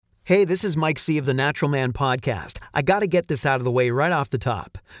Hey, this is Mike C. of the Natural Man Podcast. I got to get this out of the way right off the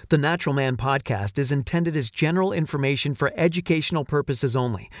top. The Natural Man Podcast is intended as general information for educational purposes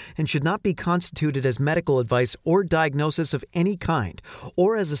only and should not be constituted as medical advice or diagnosis of any kind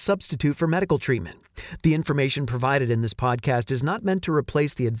or as a substitute for medical treatment. The information provided in this podcast is not meant to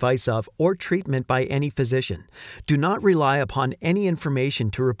replace the advice of or treatment by any physician. Do not rely upon any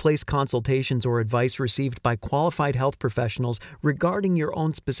information to replace consultations or advice received by qualified health professionals regarding your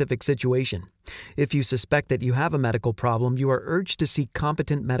own specific situation. If you suspect that you have a medical problem, you are urged to seek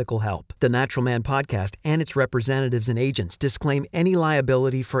competent medical help. The Natural Man Podcast and its representatives and agents disclaim any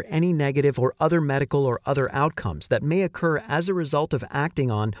liability for any negative or other medical or other outcomes that may occur as a result of acting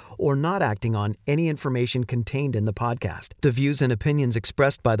on or not acting on any information contained in the podcast. The views and opinions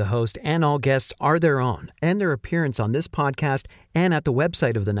expressed by the host and all guests are their own, and their appearance on this podcast and at the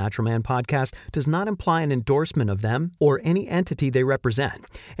website of the Natural Man Podcast does not imply an endorsement of them or any entity they represent,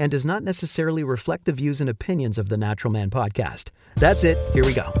 and does not necessarily reflect the views and opinions of the Natural Man Podcast. That's it. Here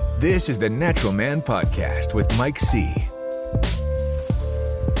we go. This is the Natural Man Podcast with Mike C.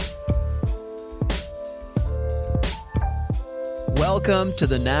 Welcome to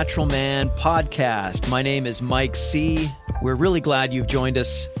the Natural Man Podcast. My name is Mike C. We're really glad you've joined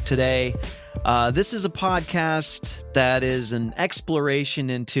us today. This is a podcast that is an exploration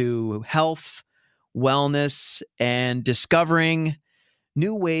into health, wellness, and discovering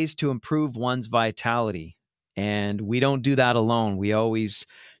new ways to improve one's vitality. And we don't do that alone. We always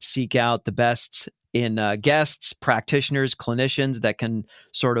seek out the best in guests, practitioners, clinicians that can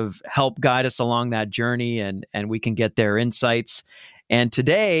sort of help guide us along that journey, and we can get their insights. And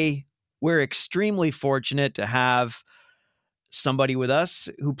today, we're extremely fortunate to have somebody with us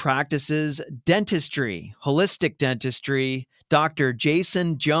who practices dentistry, holistic dentistry, Dr.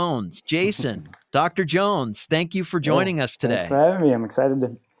 Jason Jones. Jason, Dr. Jones, thank you for joining us today. Thanks for having me. I'm excited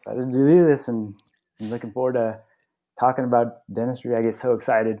to do this, and I'm looking forward to talking about dentistry. I get so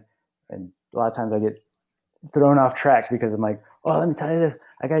excited, and a lot of times I get thrown off track because I'm like, oh, let me tell you this.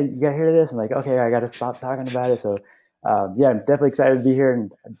 You got to hear this. I'm like, okay, I got to stop talking about it. So, yeah, I'm definitely excited to be here,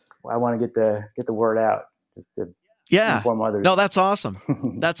 and I want to get the word out just to inform others. No, that's awesome.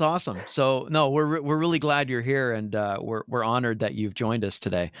 That's awesome. So, no, we're really glad you're here, and we're honored that you've joined us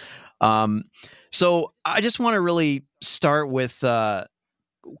today. So, I just want to really start with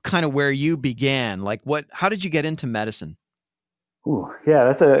kind of where you began. Like, how did you get into medicine? Ooh, yeah,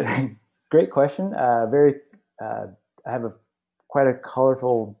 that's a great question. I have quite a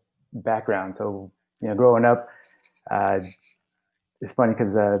colorful background. So, growing up, it's funny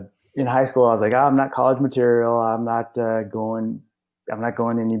because in high school I was like, I'm not college material. I'm not going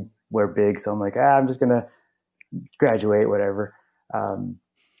anywhere big. So I'm like, I'm just gonna graduate, whatever. And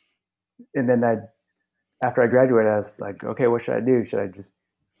then after I graduated, I was like, okay, what should I do? Should I just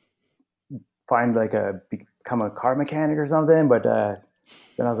find become a car mechanic or something? But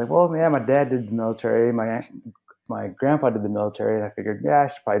then I was like, well, yeah, my dad did the military. My grandpa did the military, and I figured, I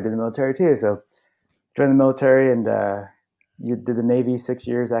should probably do the military too. So joined the military, and you did the Navy 6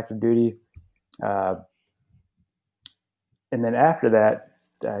 years active duty. And then after that,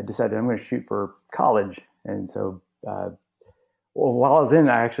 I decided I'm going to shoot for college. And so while I was in,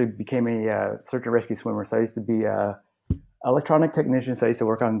 I actually became a search and rescue swimmer. So I used to be an electronic technician. So I used to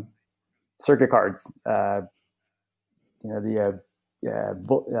work on circuit cards,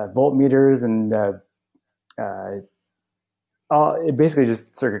 volt meters, and basically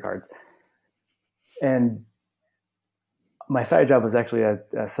just circuit cards. And my side job was actually a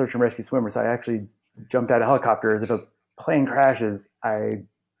search and rescue swimmer. So I actually jumped out of helicopters. If a plane crashes, I'd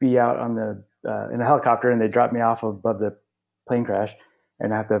be out on in a helicopter, and they drop me off above the plane crash,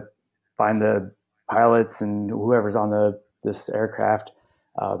 and I have to find the pilots and whoever's on this aircraft.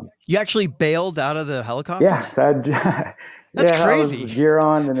 You actually bailed out of the helicopter? Yeah, so that's crazy. I was gear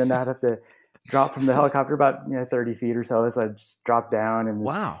on, and then I'd have to drop from the helicopter about 30 feet or so. So I'd just drop down, and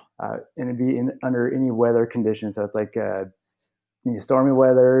wow, and it'd be under any weather conditions. So it's like stormy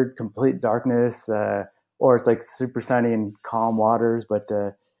weather, complete darkness, or it's like super sunny and calm waters. But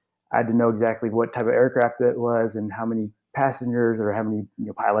I had to know exactly what type of aircraft it was, and how many passengers or how many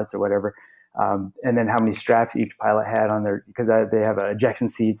pilots or whatever. And then how many straps each pilot had on their, because they have ejection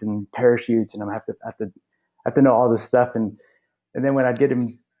seats and parachutes, and I have to know all this stuff. And then when I'd get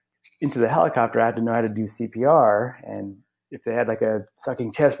them into the helicopter, I had to know how to do CPR. And if they had like a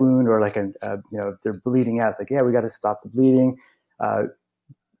sucking chest wound, or like if they're bleeding out, it's like, yeah, we got to stop the bleeding.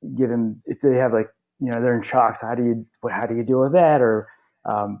 Give them, if they have they're in shock, so how do you deal with that? Or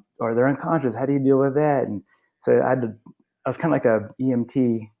they're unconscious, how do you deal with that? And so I was kind of like a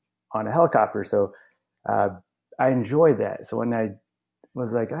EMT on a helicopter. So I enjoyed that. So when I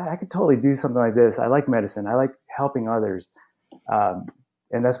was like, I could totally do something like this. I like medicine. I like helping others. Um,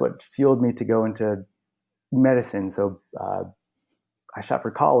 and that's what fueled me to go into medicine. So I shot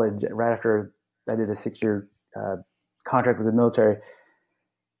for college right after I did a 6 year contract with the military.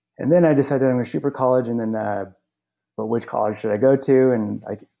 And then I decided I'm going to shoot for college. And then, but which college should I go to? And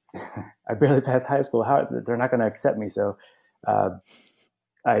I barely passed high school. How they're not going to accept me. So uh,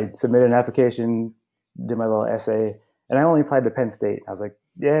 I submitted an application, did my little essay, and I only applied to Penn State. I was like,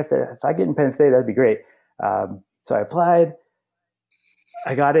 yeah, if I get in Penn State, that'd be great. So I applied.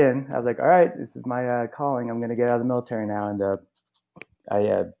 I got in. I was like, all right, this is my calling. I'm going to get out of the military now. And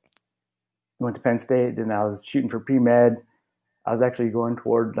I went to Penn State, and I was shooting for pre-med. I was actually going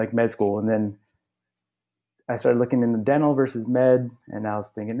toward like med school, and then I started looking into dental versus med, and I was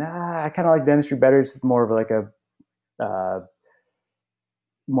thinking, I kind of like dentistry better. It's more of like a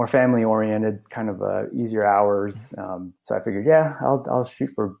more family oriented, kind of easier hours. So I figured, yeah, I'll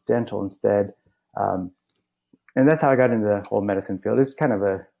shoot for dental instead. Um, and that's how I got into the whole medicine field. It's kind of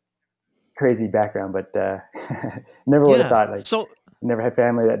a crazy background, but never would have Yeah. thought. Like, So never had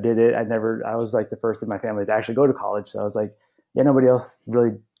family that did it. I was like the first in my family to actually go to college. So I was like, yeah, nobody else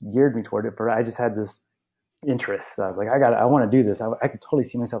really geared me toward it. I just had this interest. So I was like, I want to do this. I could totally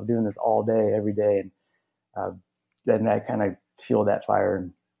see myself doing this all day, every day. And uh, then that kind of fueled that fire.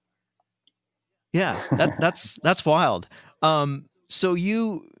 yeah, that's wild. So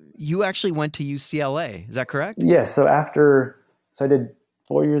you actually went to UCLA, is that correct? Yes. So I did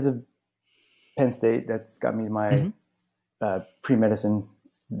 4 years of Penn State. That's got me my Hmm. pre-medicine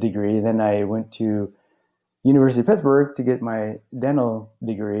degree. Then I went to University of Pittsburgh to get my dental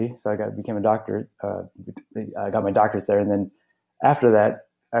degree. So became a doctor. I got my doctorate there, and then after that,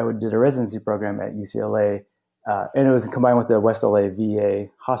 did a residency program at UCLA, and it was combined with the West LA VA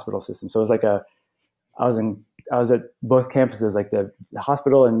hospital system. So it was like I was in I was at both campuses, like the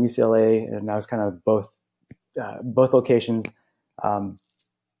hospital and UCLA, and I was kind of both locations. Um,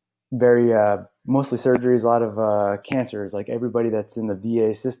 very mostly surgeries, a lot of cancers. Like everybody that's in the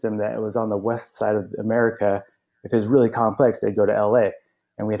VA system that was on the west side of America, if it was really complex, they'd go to LA,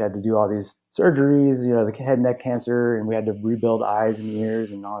 and we had to do all these surgeries. The head and neck cancer, and we had to rebuild eyes and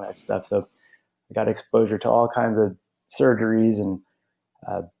ears and all that stuff. So I got exposure to all kinds of surgeries, and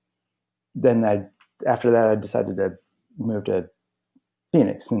uh, then after that I decided to move to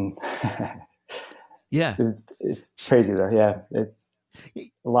Phoenix, and Yeah. it's crazy though. Yeah, it's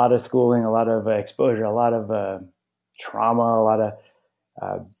a lot of schooling, a lot of exposure, a lot of trauma, a lot of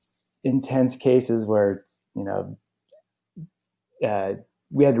uh, intense cases where you know uh,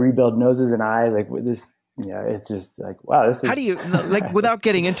 we had to rebuild noses and eyes. Like with this, it's just like wow, this How is do you like without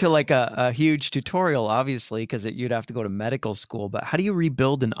getting into like a huge tutorial, obviously, because you'd have to go to medical school, but how do you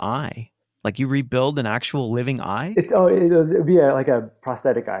rebuild an eye? Like you rebuild an actual living eye? it'd be like a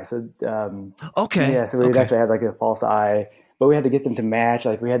prosthetic eye. So Okay. yeah, so we'd Okay. actually have like a false eye, but we had to get them to match.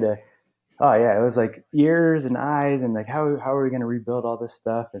 Like we had to. Oh yeah, it was like ears and eyes, and like how are we going to rebuild all this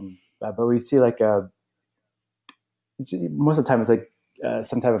stuff? And but we see like most of the time it's like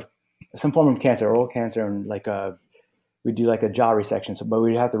some form of cancer, oral cancer, and like we do like a jaw resection. So, but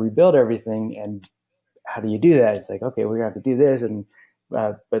we have to rebuild everything, and how do you do that? It's like okay, we're gonna have to do this, and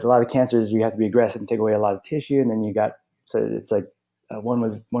but a lot of cancers you have to be aggressive and take away a lot of tissue, and then so it's like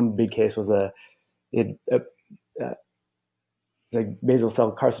one big case was it, uh, uh, like basal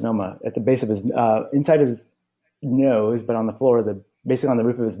cell carcinoma at the base of his inside of his nose, but on the floor, basically on the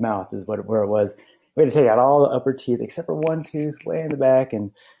roof of his mouth is where it was. We had to take out all the upper teeth except for one tooth way in the back,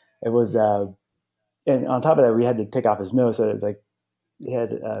 and it was. And on top of that, we had to take off his nose, so it was like he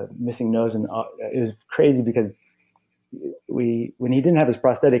had a missing nose, and it was crazy because when he didn't have his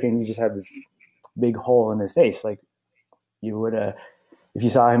prosthetic and he just had this big hole in his face, like you would if you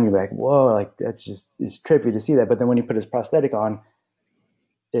saw him, you'd be like, whoa, like that's just it's trippy to see that. But then when he put his prosthetic on,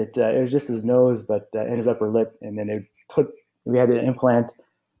 it was just his nose, but and his upper lip, and then we had an implant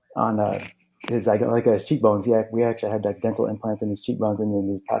on his like his cheekbones. Yeah, we actually had like dental implants in his cheekbones, and then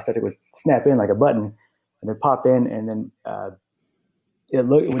his prosthetic would snap in like a button, and it'd pop in, and then it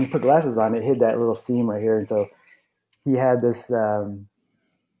looked when you put glasses on, it hid that little seam right here, and so he had this.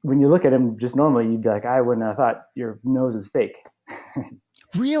 When you look at him just normally, you'd be like, I wouldn't have thought your nose is fake.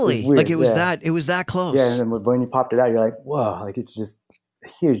 It's Really? Like weird, yeah, it was that yeah. And close. then when you popped it out, you're like, whoa, like it's just a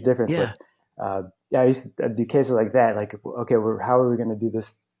huge difference. But Yeah. yeah, I used to do cases like that. Like, okay, how are we going to do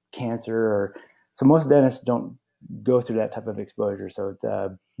this cancer? Or so most dentists don't go through that type of exposure. So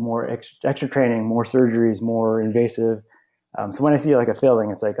it's more extra training, more surgeries, more invasive. So when I see like a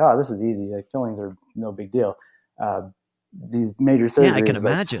filling, it's like, oh, this is easy. Like fillings are no big deal. Uh, these major Yeah, I can surgeries,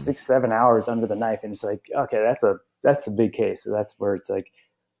 like imagine. 6, 7 hours under the knife. And it's like, okay, that's a big case. So that's where it's like,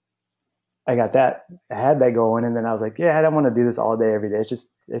 I got that, I had that going. And then I was like, yeah, I don't want to do this all day, every day.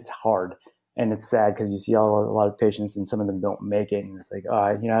 It's hard. And it's sad because you see a lot of patients and some of them don't make it. And it's like, oh,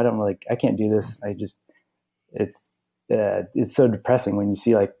 I don't really, I can't do this. It's, it's so depressing when you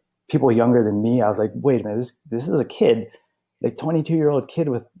see like people younger than me. I was like, wait a minute, this is a kid, like 22-year-old kid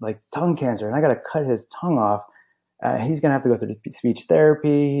with like tongue cancer, and I got to cut his tongue off. He's gonna have to go through speech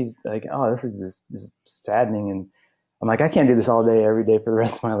therapy. He's like, oh, this is saddening, and I'm like, I can't do this all day, every day for the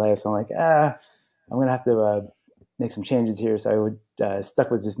rest of my life. So I'm like, I'm gonna have to make some changes here. So I would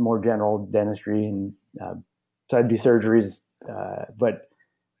stuck with just more general dentistry, and so I'd do surgeries, but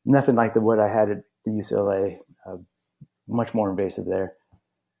nothing like what I had at the UCLA. Uh, much more invasive there.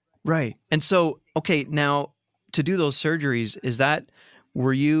 Right. And so, okay, now to do those surgeries,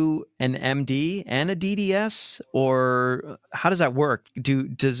 were you an MD and a DDS, or how does that work?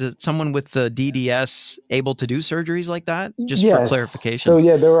 Does it someone with the DDS able to do surgeries like that? Just for Yes. So clarification.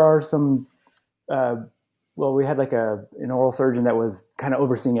 yeah, there are some. Uh, well, we had like an oral surgeon that was kind of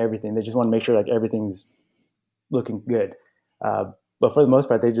overseeing everything. They just want to make sure like everything's looking good. But for the most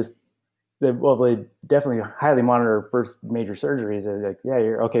part, they definitely highly monitor first major surgeries. They're like, yeah,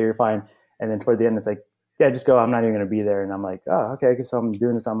 you're okay, you're fine. And then toward the end, it's like, yeah, just go. I'm not even going to be there. And I'm like, oh, okay, so I'm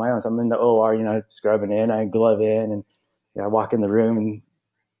doing this on my own. So I'm in the OR, scrubbing in, I glove in, and I walk in the room and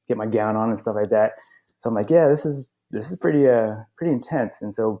get my gown on and stuff like that. So I'm like, yeah, this is pretty intense.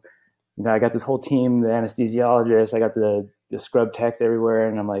 And so I got this whole team, the anesthesiologist, I got the scrub techs everywhere,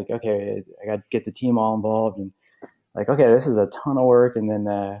 and I'm like, okay, I got to get the team all involved, and like, okay, this is a ton of work. And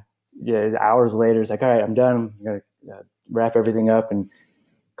then yeah, hours later, it's like, all right, I'm done. I'm gonna wrap everything up and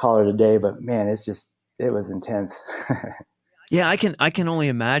call it a day. But man, it was intense. Yeah, I can only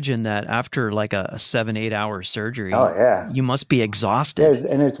imagine that after like a 7, 8 hour Oh surgery, yeah, you must be yeah, exhausted.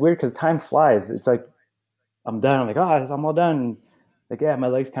 and it's weird because time flies. It's like I'm done. I'm like, oh, I'm all done. Like, yeah, my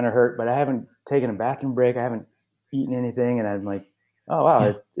legs kind of hurt, but I haven't taken a bathroom break. I haven't eaten anything, and I'm like, oh wow,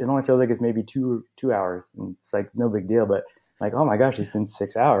 Yeah. it only feels like it's maybe 2 hours, and it's like no big deal. But like, oh my gosh, it's been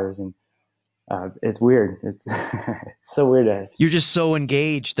 6 hours, and it's weird. It's so weird. You're just so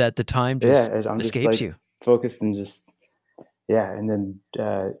engaged that the time just Yeah, I'm just escapes like you. focused and just yeah. And then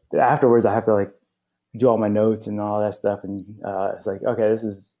afterwards, I have to like do all my notes and all that stuff. And it's like, okay, this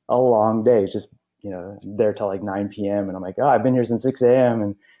is a long day. It's just there till like 9 p.m. And I'm like, oh, I've been here since 6 a.m.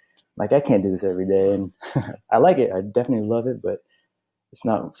 and like I can't do this every day. And I like it. I definitely love it, but it's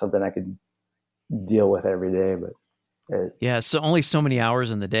not something I could deal with every day. But Yeah, so only so many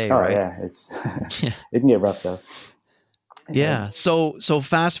hours in the day, oh right? yeah, it's it can get rough though. Yeah. Yeah. So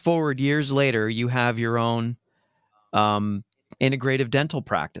fast forward years later, you have your own um, integrative dental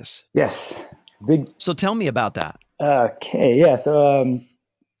practice. Yes. Big. So tell me about that. Okay. Yeah. So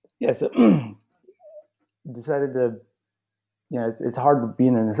yeah. So decided to it's hard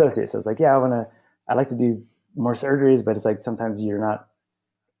being an associate. So it's like, yeah, I like to do more surgeries, but it's like sometimes you're not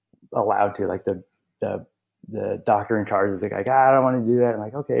allowed to. Like the the doctor in charge is like, I don't want to do that. I'm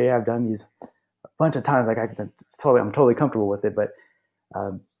like, okay, yeah, I've done these a bunch of times. Like I'm totally comfortable with it. But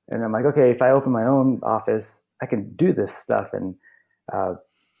and I'm like, okay, if I open my own office, I can do this stuff, uh,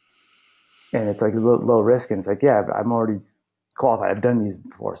 and it's like low risk. And it's like, yeah, I'm already qualified. I've done these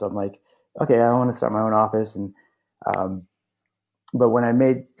before, so I'm like, okay, I want to start my own office. And um, but when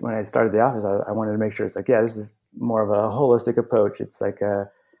I started the office, I wanted to make sure it's like, yeah, this is more of a holistic approach. It's like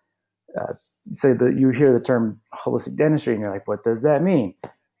say that you hear the term holistic dentistry, and you're like, what does that mean?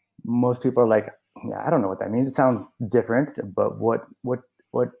 Most people are like, yeah, I don't know what that means. It sounds different, but what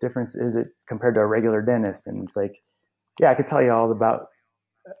difference is it compared to a regular dentist? And it's like, yeah, I could tell you all about.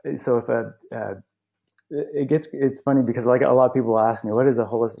 So if it's funny because like a lot of people ask me, what is a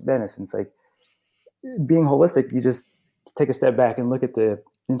holistic dentist? And it's like being holistic, you just take a step back and look at the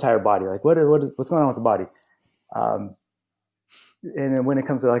entire body. Like what's going on with the body? Um, and then when it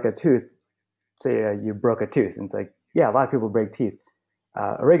comes to like a tooth, say you broke a tooth, and it's like, yeah, a lot of people break teeth.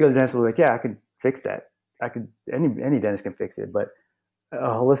 A regular dentist will be like, yeah, I could fix that. I could any dentist can fix it, but a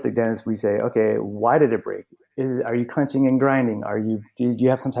holistic dentist, we say, okay, why did it break? Are you clenching and grinding? Do you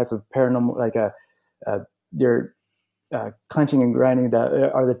have some type of paranormal like you're clenching and grinding?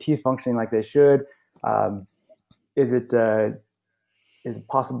 Are the teeth functioning like they should? Um, is it is it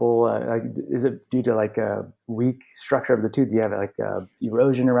possible? Like, is it due to like a weak structure of the tooth? Do you have like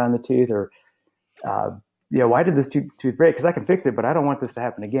erosion around the tooth, or uh, yeah, why did this tooth break? Because I can fix it, but I don't want this to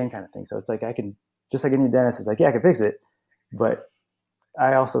happen again, kind of thing. So it's like I can just like any dentist, it's like, yeah, I can fix it, but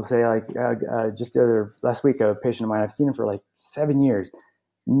I also say like just the other last week, a patient of mine, I've seen him for like 7 years,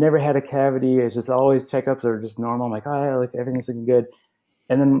 never had a cavity. It's just always checkups are just normal. I'm like, oh yeah, like everything's looking good.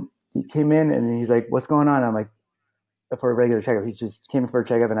 And then he came in and he's like, what's going on? I'm like, for a regular checkup. He just came in for a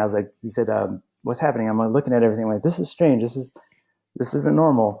checkup and I was like, he said, what's happening? I'm like, looking at everything I'm like, this is strange. This isn't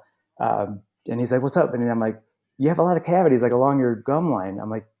normal. And he's like, what's up? And I'm like, you have a lot of cavities like along your gum line. I'm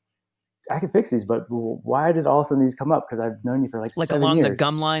like, I can fix these, but why did all of a sudden these come up? Because I've known you for like Like 7 along the years.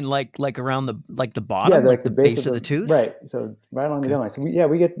 gum line, like around the Yeah, bottom, like like the the base base of of the the tooth. right. So right along the Okay. gum line. So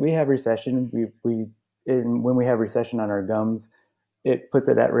we have recession. When we have recession on our gums, it puts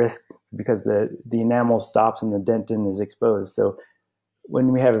it at risk because the enamel stops and the dentin is exposed. So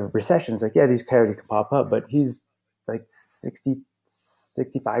when we have a recession, it's like, yeah, these cavities can pop up, but he's like 60,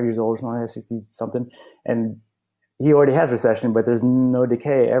 65 years old or something like that, 60 something. And he already has recession, but there's no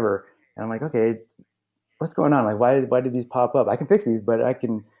decay ever. And I'm like, okay, what's going on? Like, why did these pop up? I can fix these, but I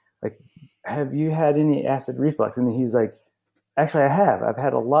can, like, have you had any acid reflux? And he's like, actually, I have. I've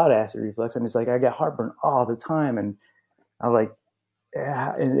had a lot of acid reflux. And it's like, I get heartburn all the time. And I'm like,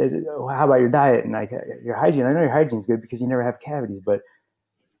 yeah, how about your diet and like your hygiene? I know your hygiene's good because you never have cavities, but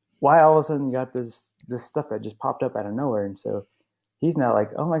why all of a sudden you got this stuff that just popped up out of nowhere? And so he's now like,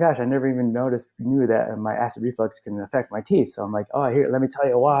 oh my gosh, I never even knew that my acid reflux can affect my teeth. So I'm like, oh, here, let me tell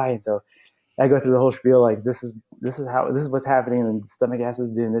you why. And so I go through the whole spiel like this is what's happening, and stomach acid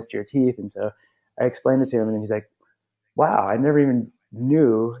is doing this to your teeth. And so I explained it to him, and he's like, wow, I never even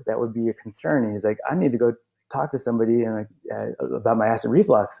knew that would be a concern. And he's like, I need to go talk to somebody and like about my acid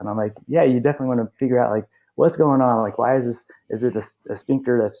reflux. And I'm like, yeah, you definitely want to figure out like what's going on. Like, why is this? Is it a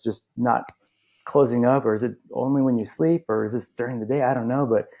sphincter that's just not closing up, or is it only when you sleep, or is this during the day? I don't know,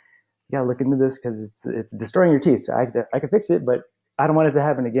 but you gotta look into this because it's destroying your teeth. So I can fix it, but I don't want it to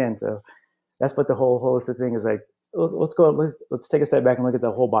happen again. So that's what the whole holistic thing is like. Let's take a step back and look at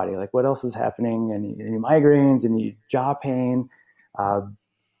the whole body. Like what else is happening? Any migraines, any jaw pain, uh,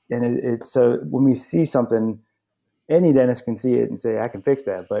 and it's so when we see something, any dentist can see it and say I can fix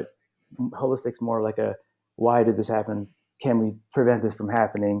that. But holistic's more like a why did this happen? Can we prevent this from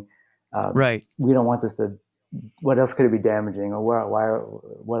happening? Right. We don't want this to. What else could it be damaging, or why?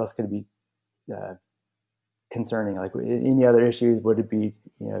 What else could it be uh, concerning? Like any other issues? Would it be?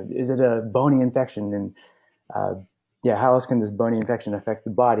 Is it a bony infection? And uh, yeah, how else can this bony infection affect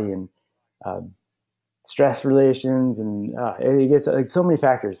the body and uh, stress relations? And it gets like so many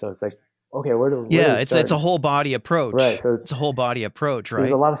factors. So it's like, okay, where do Yeah, we it's start? a whole body Right. approach. So It's a whole body approach,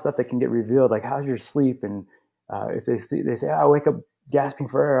 there's a right? lot of stuff that can get revealed, like how's your sleep, and if they say, oh, I wake up gasping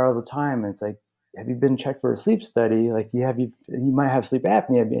for air all the time, and it's like, have you been checked for a sleep study? Like you might have sleep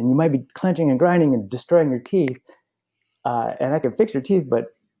apnea, and you might be clenching and grinding and destroying your teeth. And I can fix your teeth, but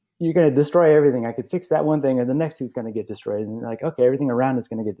you're going to destroy everything. I could fix that one thing, and the next tooth's going to get destroyed. And like, okay, everything around it's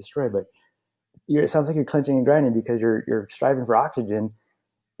going to get destroyed, but it sounds like you're clenching and grinding because you're striving for oxygen.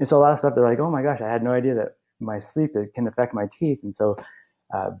 And so a lot of stuff they're like, oh my gosh, I had no idea that my sleep it can affect my teeth. And so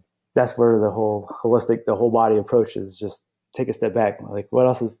uh, that's where the whole holistic, the whole body approach is just take a step back. Like what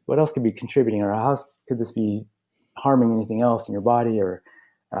else could be contributing, or how could this be harming anything else in your body, or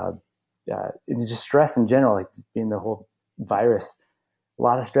uh, just stress in general, like being the whole virus. A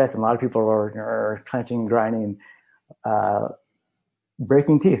lot of stress, and a lot of people are clenching and grinding and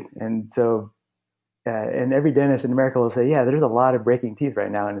breaking teeth. And so, and every dentist in America will say, yeah, there's a lot of breaking teeth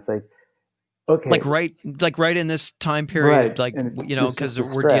right now. And it's like, okay, Like right in this time period, right. like, And it's just because the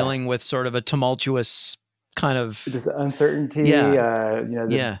we're stress, dealing with sort of a tumultuous kind of, this uncertainty. yeah,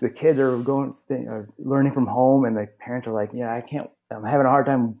 The, yeah. the kids are learning from home, and the parents are like, yeah, I can't. I'm having a hard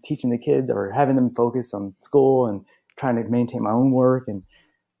time teaching the kids or having them focus on school and trying to maintain my own work, and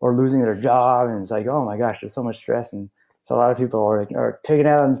or losing their job. And it's like, oh my gosh, there's so much stress. And so a lot of people are taking it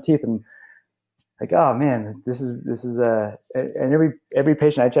out on the teeth, and like, oh man, this is and every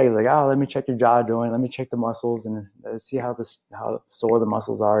patient I check is like, oh, let me check your jaw joint, let me check the muscles, and see how sore the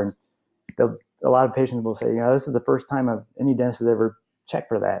muscles are. And a lot of patients will say, this is the first time any dentist has ever checked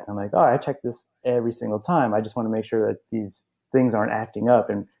for that. And I'm like, oh, I check this every single time. I just want to make sure that these things aren't acting up,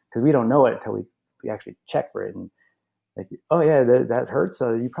 and because we don't know it until we actually check for it. And like, oh yeah, that hurts.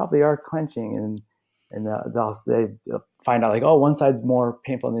 So you probably are clenching, and they'll find out like, oh, one side's more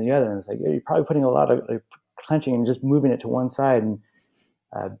painful than the other, and it's like, yeah, you're probably putting a lot of like, clenching and just moving it to one side. And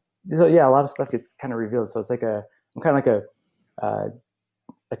uh, so yeah, a lot of stuff gets kind of revealed. So it's like I'm kind of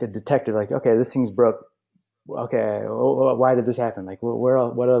like a detective. Like, okay, this thing's broke. Okay, why did this happen? Like,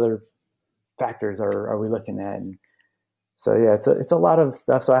 what other factors are we looking at? And so yeah, it's a lot of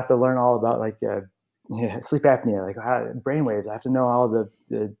stuff. So I have to learn all about like yeah, sleep apnea, like brain waves. I have to know all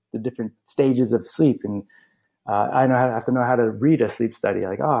the different stages of sleep, and I have to know how to read a sleep study.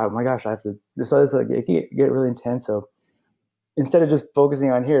 Like, oh my gosh, I have to. So it's like it can get really intense. So instead of just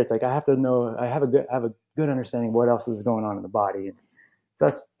focusing on here, it's like I have to know, have a good understanding of what else is going on in the body. And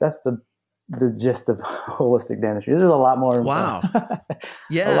so that's the gist of holistic dentistry. There's a lot more, Wow. a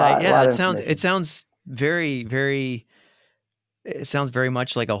Yeah. lot, a Yeah. lot It of sounds, it information. sounds very, very, it sounds very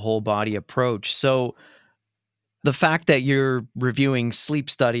much like a whole body approach. So the fact that you're reviewing sleep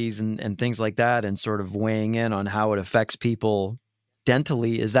studies and things like that and sort of weighing in on how it affects people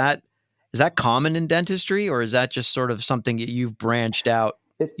dentally, is that common in dentistry, or is that just sort of something that you've branched out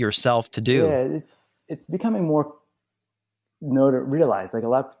It's yourself to do? yeah, it's becoming more know to realize. Like a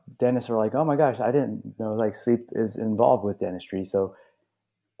lot of dentists are like, oh my gosh, I didn't know like sleep is involved with dentistry. So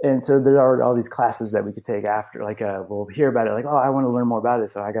and so there are all these classes that we could take after. Like we'll hear about it, like, oh, I want to learn more about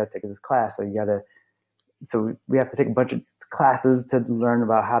it, so I got to take this class. So you got to so we have to take a bunch of classes to learn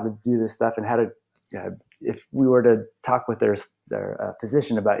about how to do this stuff and how to if we were to talk with their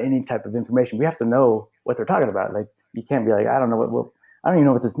physician about any type of information, we have to know what they're talking about. Like you can't be like, I don't know I don't even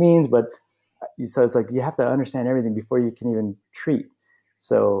know what this means, but so it's like you have to understand everything before you can even treat.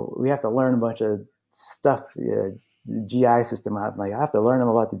 So we have to learn a bunch of stuff, GI system. Like I have to learn them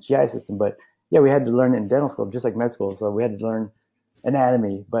about the GI system, but yeah, we had to learn it in dental school, just like med school. So we had to learn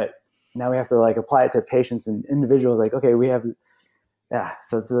anatomy, but now we have to like apply it to patients and individuals. Like, okay, we have, yeah.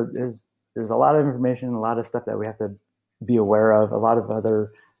 So there's a lot of information, a lot of stuff that we have to be aware of, a lot of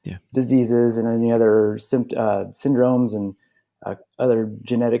other Yeah. diseases and any other syndromes and other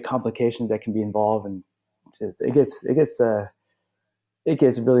genetic complications that can be involved. And it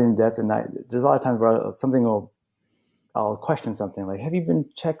gets really in depth. And there's a lot of times where I'll question something like, have you been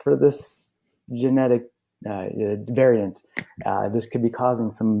checked for this genetic variant? This could be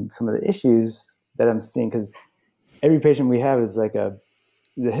causing some of the issues that I'm seeing, because every patient we have is like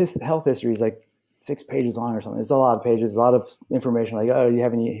health history is like 6 pages long or something. It's a lot of pages, a lot of information. Like, oh, do you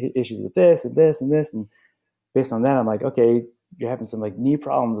have any issues with this and this and this? And based on that, I'm like, okay, you're having some like knee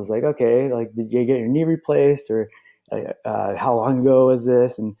problems. It's like, okay, like did you get your knee replaced, or how long ago was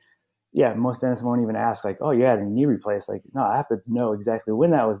this? And yeah, most dentists won't even ask like, oh, you had a knee replaced. Like, no, I have to know exactly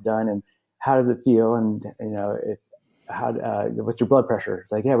when that was done and how does it feel, and if how what's your blood pressure.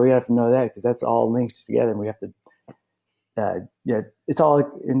 It's like, yeah, we have to know that because that's all linked together, and we have to yeah, it's all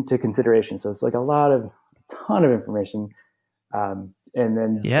into consideration. So it's like a ton of information. And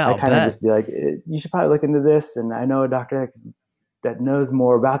then Yeah, I I'll kind of bet. just be like, you should probably look into this. And I know a doctor that knows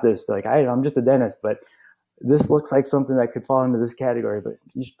more about this. Like, I'm just a dentist, but this looks like something that could fall into this category, but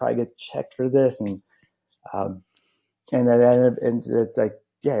you should probably get checked for this. Um, and then, and it's like,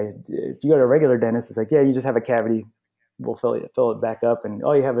 yeah, if you go to a regular dentist, it's like, yeah, you just have a cavity. We'll fill it back up. And,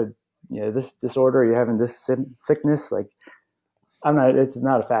 oh, you have this disorder, you're having this sickness. Like, it's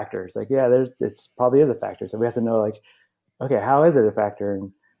not a factor. It's like, yeah, it's probably is a factor. So we have to know like, okay, how is it a factor,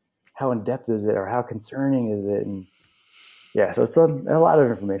 and how in depth is it, or how concerning is it? And yeah, so it's a lot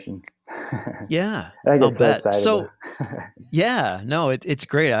of information. Yeah, I I'll get so bet. excited though. So yeah, no, it's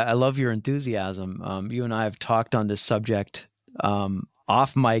great. I love your enthusiasm. You and I have talked on this subject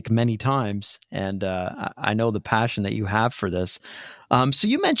off mic many times, and I know the passion that you have for this. So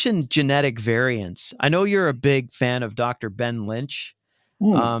you mentioned genetic variants. I know you're a big fan of Dr. Ben Lynch.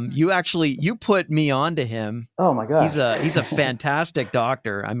 You put me onto him. Oh my gosh. He's a fantastic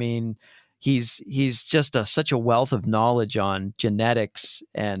doctor. I mean, he's just such a wealth of knowledge on genetics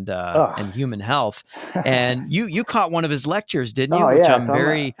Oh. and human health. And you caught one of his lectures, didn't you? Oh Which yeah.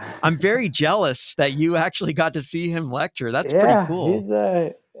 So I'm very jealous that you actually got to see him lecture. That's pretty yeah,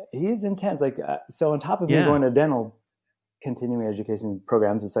 cool. he's intense. Like so, on top of me Yeah. going to dental continuing education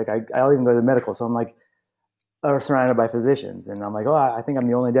programs, it's like I'll even go to medical. So I'm like surrounded by physicians, and I'm like, oh, I think I'm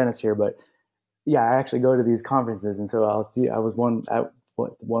the only dentist here, but yeah, I actually go to these conferences, and so I'll see. I was one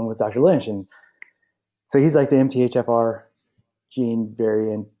with Dr. Lynch, and so he's like the MTHFR gene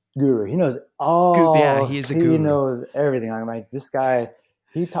variant guru. Yeah, he is a He guru. knows everything. I'm like, this guy.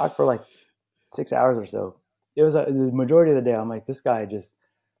 He talked for like 6 hours or so. It was the majority of the day. I'm like, this guy just,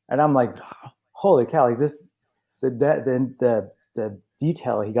 and I'm like, holy cow! Like this, the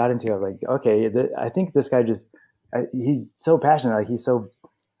detail he got into. I was like, okay, I think this guy just, he's so passionate. Like he's so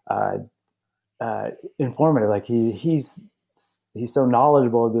uh, informative. Like he's so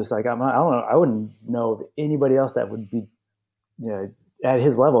knowledgeable. Just like I don't know. I wouldn't know of anybody else that would be at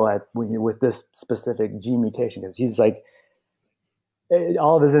his level with this specific gene mutation, because he's like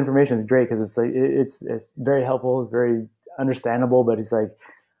all of his information is great because it's like it's very helpful, it's very understandable. But it's like,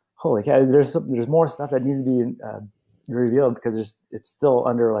 holy cow, there's more stuff that needs to be revealed, because it's still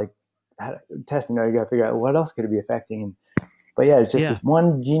under like testing. You got to figure out what else could it be affecting. But yeah, it's just Yeah. this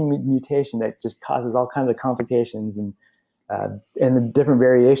one gene mutation that just causes all kinds of complications, and the different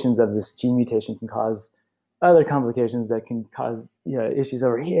variations of this gene mutation can cause other complications that can cause issues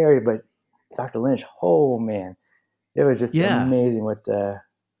over here. But Dr. Lynch, oh man, it was just Yeah. amazing.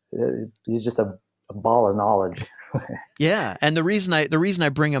 He's just a ball of knowledge. Yeah. And the reason I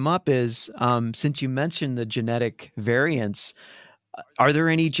bring him up is since you mentioned the genetic variants, are there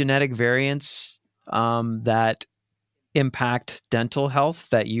any genetic variants that impact dental health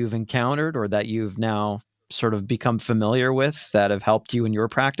that you've encountered or that you've now sort of become familiar with that have helped you in your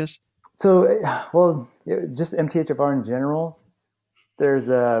practice? So, well, just MTHFR in general. There's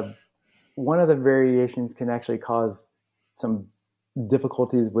one of the variations can actually cause some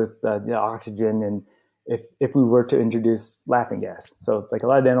difficulties with oxygen, and if we were to introduce laughing gas. So like a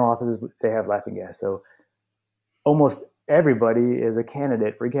lot of dental offices, they have laughing gas. So almost everybody is a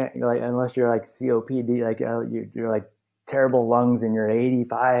candidate for like unless you're like COPD, like you're like terrible lungs and you're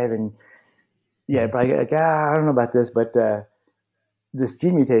 85 and yeah, probably like I don't know about this, but this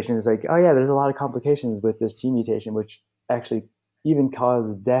gene mutation is like, oh yeah, there's a lot of complications with this gene mutation, which actually even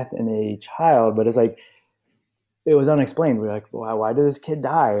causes death in a child. But it's like it was unexplained. We're like, wow, why did this kid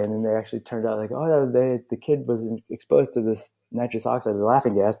die? And then they actually turned out like, oh, the kid was exposed to this nitrous oxide, the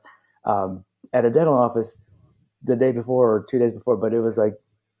laughing gas, at a dental office the day before or 2 days before. But it was like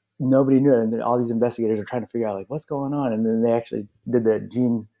nobody knew it, and then all these investigators are trying to figure out like what's going on. And then they actually did the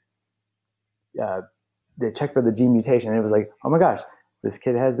gene. They checked for the gene mutation, and it was like, oh my gosh, this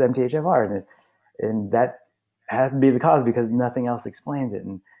kid has the MTHFR, and that has to be the cause because nothing else explains it.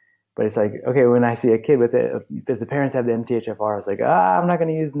 And but it's like, okay, when I see a kid with it, if the parents have the MTHFR, it's like, I'm not going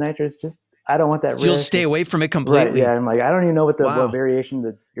to use nitrous. Just I don't want that You'll risk. stay away from it Right? Yeah. completely. I'm like, I don't even know what Wow. variation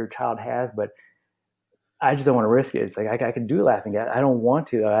that your child has, but I just don't want to risk it. It's like I could do laughing at. I don't want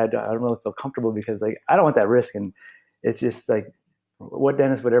to. I don't really feel comfortable because like I don't want that risk, and it's just like what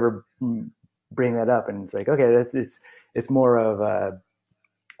dentist would ever bring that up, and it's like okay, it's more of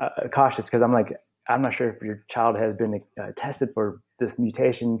cautious because I'm like I'm not sure if your child has been tested for this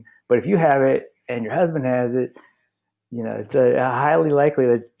mutation, but if you have it and your husband has it, it's highly likely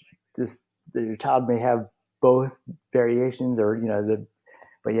that this that your child may have both variations or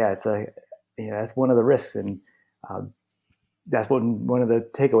but yeah, it's a that's one of the risks, and um, that's one of the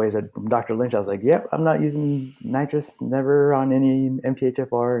takeaways from Dr. Lynch. I was like, yep, I'm not using nitrous, never on any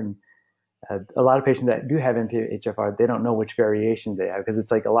MTHFR, and a lot of patients that do have MTHFR, they don't know which variation they have because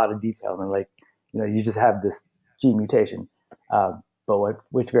it's like a lot of detail. And they're like, you just have this gene mutation, but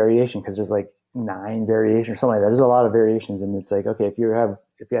which variation? Because there's like 9 variations or something like that. There's a lot of variations, and it's like, okay, if you have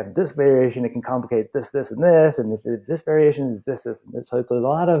this variation, it can complicate this, this, and this, and if this variation is this, this, and this. So it's a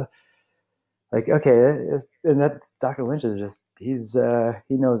lot of like, okay, and that's Dr. Lynch is just he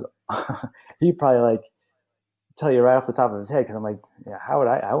knows he probably like tell you right off the top of his head because I'm like, yeah, how would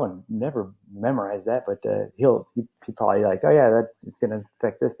I would never memorize that, but he probably like, oh yeah, it's gonna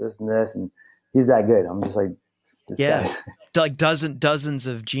affect this, this, and this, and he's that good. I'm just like this Yeah. guy. Like dozens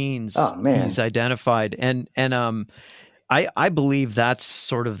of genes Oh he's man, identified. And I believe that's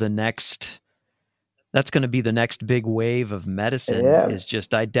going to be the next big wave of medicine yeah, is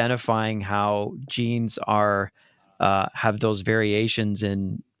just identifying how genes have those variations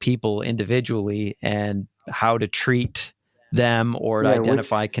in people individually and how to treat them or to yeah, which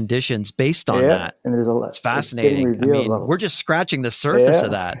identify conditions based on yeah, that. and there's a lot. It's It's getting fascinating. I revealed. mean, we're just scratching the surface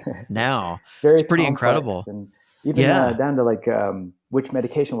of Yeah, that now. It's very pretty complex, incredible. and even Yeah. down to like which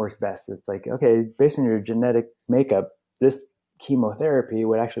medication works best. It's like okay, based on your genetic makeup, this chemotherapy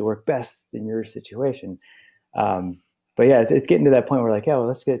would actually work best in your situation. Um, but yeah, it's getting to that point where like, yeah, well,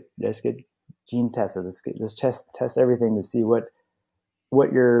 let's get gene tested. Let's test everything to see what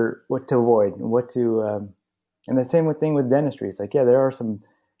to avoid and what to. And the same thing with dentistry. It's like, yeah, there are some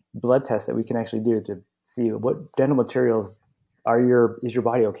blood tests that we can actually do to see what dental materials is your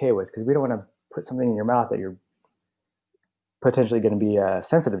body okay with because we don't want to put something in your mouth that you're potentially going to be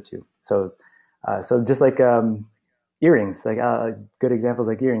sensitive to. So just like earrings, like good examples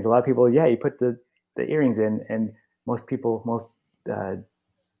like earrings. A lot of people, yeah, you put the earrings in, and most uh,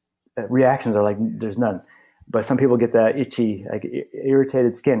 reactions are like there's none. But some people get that itchy, like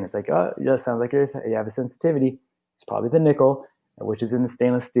irritated skin. It's like, oh, yeah, sounds like you have a sensitivity. It's probably the nickel, which is in the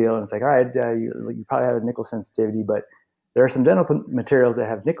stainless steel. And it's like, all right, you probably have a nickel sensitivity, but there are some dental materials that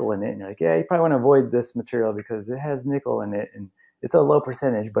have nickel in it. And you're like, yeah, you probably want to avoid this material because it has nickel in it. And it's a low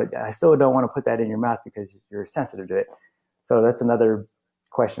percentage, but I still don't want to put that in your mouth because you're sensitive to it. So that's another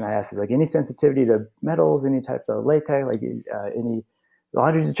question I ask is like any sensitivity to metals, any type of latex, like any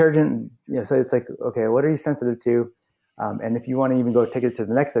laundry detergent. So it's like, okay, what are you sensitive to? And if you want to even go take it to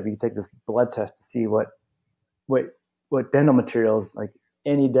the next step, you can take this blood test to see what what dental materials, like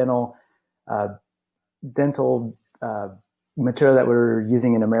any uh, dental material that we're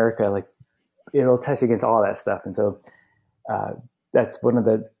using in America, like it'll test you against all that stuff. And so uh, that's one of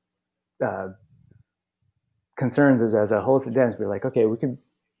the uh, concerns is as a holistic dentist, we're like, okay, we can,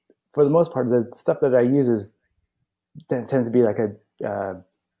 for the most part, the stuff that I use tends to be like a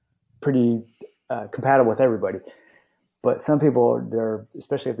pretty compatible with everybody. But some people, they're,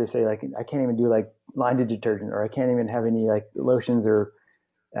 especially if they say like, I can't even do like laundry detergent, or I can't even have any like lotions or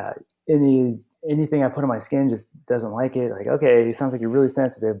uh, anything I put on my skin just doesn't like it. Like, okay, it sounds like you're really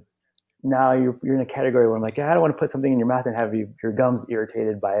sensitive. Now you're in a category where I'm like, yeah, I don't want to put something in your mouth and have your gums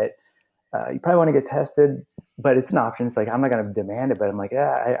irritated by it. You probably want to get tested, but it's an option. It's like, I'm not going to demand it, but I'm like,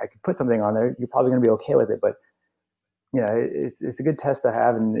 yeah, I could put something on there. You're probably going to be okay with it. But, it's a good test to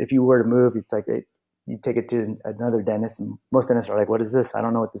have. And if you were to move, it's like, you take it to another dentist, and most dentists are like, what is this? I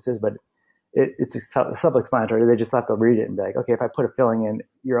don't know what this is, but it's self-explanatory. They just have to read it and be like, okay, if I put a filling in,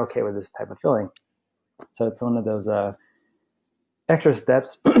 you're okay with this type of filling. So it's one of those extra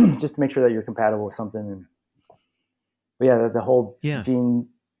steps just to make sure that you're compatible with something. And but yeah, the whole Yeah. gene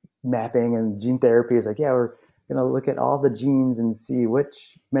mapping and gene therapy is like, yeah, we're gonna look at all the genes and see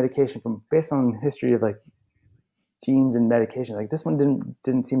which medication from based on history of like genes and medication. Like this one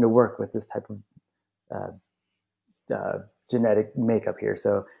didn't seem to work with this type of genetic makeup here.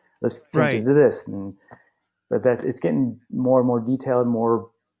 So let's change it Right. to this. But that it's getting more and more detailed, more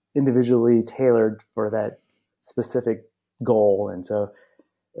individually tailored for that specific goal. And so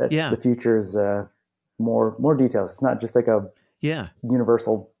that's Yeah. the future is more details. It's not just like a Yeah.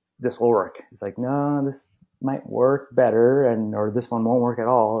 universal this will work. It's like no, this might work better, and or this one won't work at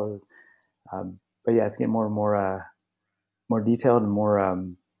all. But yeah, it's getting more and more detailed and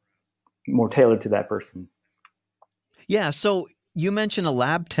more tailored to that person. Yeah. So you mentioned a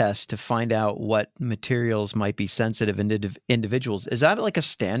lab test to find out what materials might be sensitive in individuals. Is that like a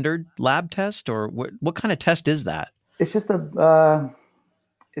standard lab test, or what kind of test is that? It's just a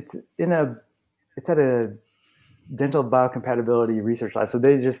it's in a it's at a dental biocompatibility research lab. So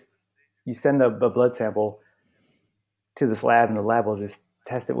they just you send a blood sample to this lab, and the lab will just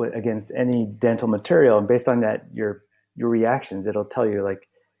test it against any dental material, and based on that, your reactions, it'll tell you like,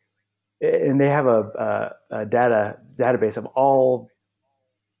 and they have a database of all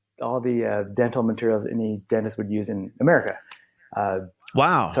the dental materials any dentist would use in America. Uh,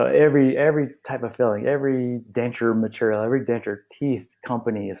 Wow. so every type of filling, every denture material, every denture teeth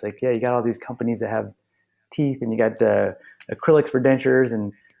company is like, yeah, you got all these companies that have teeth, and you got acrylics for dentures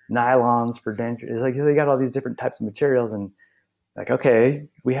and nylons for dentures. It's like they got all these different types of materials, and like, okay,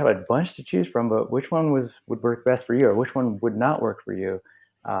 we have a bunch to choose from, but which one would work best for you, or which one would not work for you?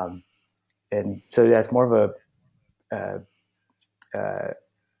 Um, and so that's more of a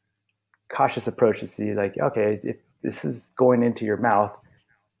cautious approach to see, like, okay, if this is going into your mouth,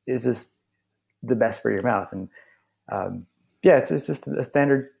 is this the best for your mouth? And yeah, it's just a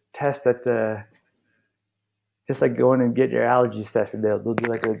standard test that just like going and get your allergies tested. They'll do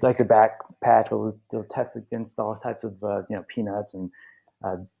like a back patch. They'll test against all types of peanuts and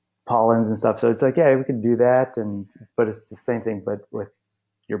uh, pollens and stuff. So it's like, yeah, we could do that, and but it's the same thing, but with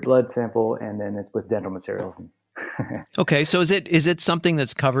your blood sample, and then it's with dental materials. Okay. So is it something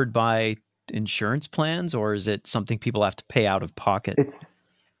that's covered by insurance plans, or is it something people have to pay out of pocket? It's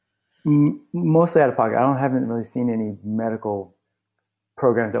mostly out of pocket. Haven't really seen any medical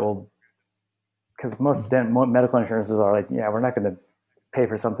programs that will, because most medical insurances are like, yeah, we're not going to pay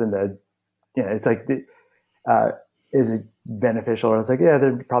for something that, it's like, uh, is it beneficial? And it's like, yeah,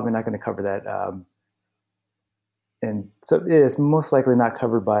 they're probably not going to cover that. And so it's most likely not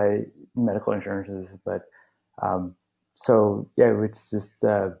covered by medical insurances, but um, so yeah, it's just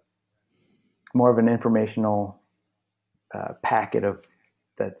more of an informational packet of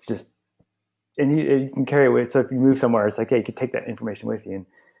that's just, and you can carry it with. So if you move somewhere, it's like, hey, you can take that information with you.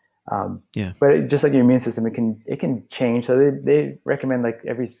 And Yeah. but just like your immune system, it can change. So they recommend like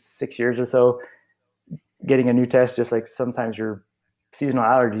every 6 years or so getting a new test. Just like sometimes your seasonal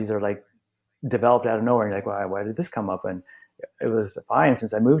allergies are like developed out of nowhere. And you're like, why did this come up? And it was fine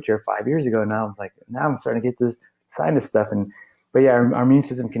since I moved here 5 years ago. Now I'm starting to get this sinus stuff. And but yeah, our immune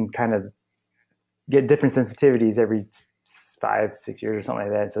system can kind of get different sensitivities every 5 6 years or something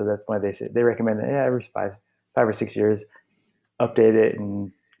like that. So that's why they recommend that, yeah, every five or 6 years update it.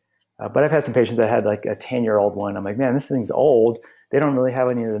 And but I've had some patients that had like a 10-year-old one. I'm like, man, this thing's old. They don't really have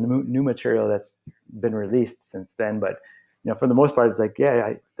any of the new material that's been released since then. But for the most part, it's like,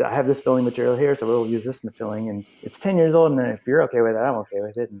 yeah, I have this filling material here, so we'll use this filling, and it's 10 years old. And then if you're okay with it, I'm okay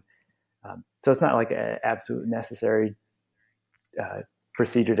with it. And so it's not like an absolute necessary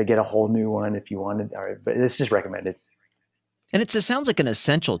procedure to get a whole new one if you wanted, but it's just recommended. And it sounds like an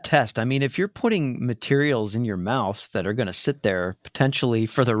essential test. I mean, if you're putting materials in your mouth that are going to sit there potentially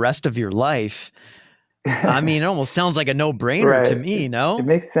for the rest of your life, I mean, it almost sounds like a no-brainer to Right. me, It no?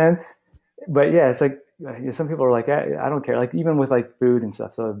 makes sense. But yeah, it's like some people are like, I don't care. Like even with like food and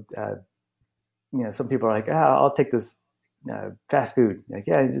stuff. So, some people are like, I'll take this fast food. Like,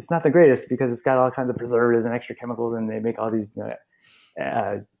 yeah, it's not the greatest because it's got all kinds of preservatives and extra chemicals, and they make all these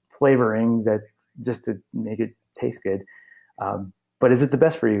flavoring that just to make it taste good. But is it the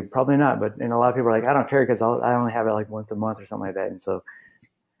best for you? Probably not. But and a lot of people are like, I don't care because I only have it like once a month or something like that. And so,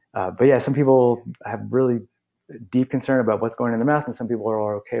 but yeah, some people have really deep concern about what's going in the mouth, and some people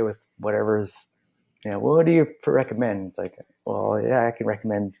are okay with whatever's. Well, what do you recommend? It's like, well, yeah, I can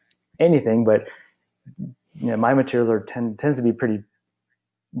recommend anything, but my materials tends to be pretty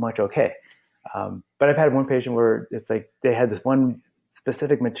much okay. But I've had one patient where it's like they had this one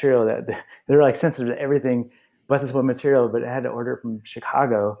specific material that they're like sensitive to everything but this one material, but I had to order it from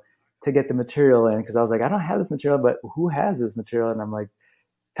Chicago to get the material in because I was like, I don't have this material, but who has this material? And I'm like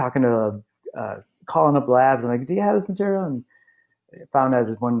talking to, calling up labs. I'm like, do you have this material? And I found out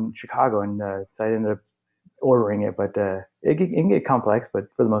there's one in Chicago, and so I ended up ordering it. But it can get complex, but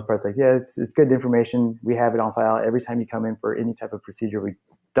for the most part, it's like, yeah, it's good information. We have it on file. Every time you come in for any type of procedure, we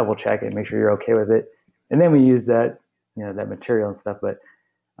double check it, make sure you're okay with it, and then we use that that material and stuff. But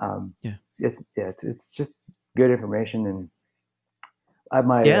Yeah. it's just good information. And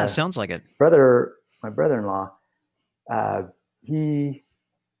my Yeah, sounds like it. brother, my brother-in-law, uh, he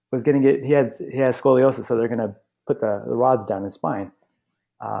was getting it. He has scoliosis, so they're gonna put the rods down his spine.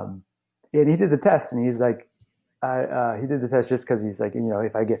 Um, and he did the test, and he's like, he did the test just because he's like,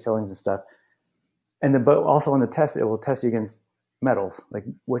 if I get fillings and stuff, and then but also on the test, it will test you against metals, like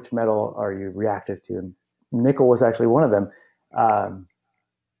which metal are you reactive to, and nickel was actually one of them. Um,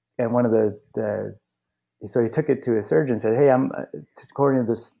 and one of the so he took it to his surgeon and said, hey, according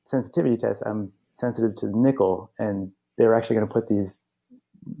to this sensitivity test, I'm sensitive to nickel, and they were actually going to put these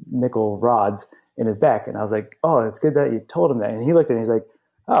nickel rods in his back. And I was like, oh, it's good that you told him that. And he looked at it and he's like,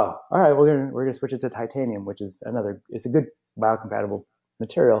 oh, all right, we're gonna switch it to titanium, which is it's a good biocompatible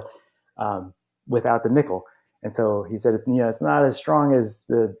material without the nickel. And so he said, it's not as strong as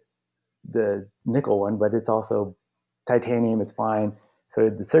the nickel one, but it's also titanium. It's fine. So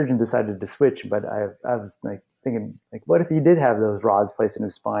the surgeon decided to switch, but I was like thinking, like, what if he did have those rods placed in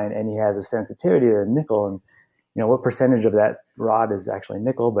his spine and he has a sensitivity to nickel, and what percentage of that rod is actually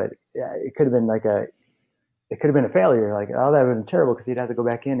nickel? But yeah, it could have been a failure. Like, oh, that would have been terrible because he'd have to go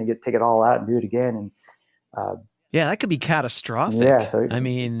back in and take it all out and do it again. And uh, Yeah, that could be yeah, catastrophic. so I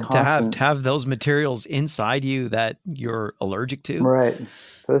mean, constant, to have those materials inside you that you're allergic to. right.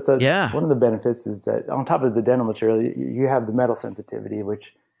 So that's Yeah. one of the benefits is that on top of the dental material, you have the metal sensitivity,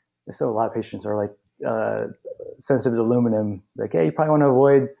 which so a lot of patients are like sensitive to aluminum. Like, hey, you probably want to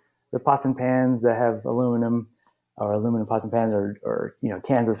avoid the pots and pans that have aluminum, or aluminum pots and pans, or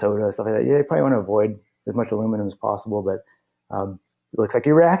cans of soda, stuff like that. Yeah, you probably want to avoid as much aluminum as possible. But it looks like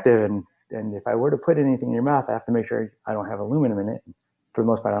you're reactive, and if I were to put anything in your mouth, I have to make sure I don't have aluminum in it. For the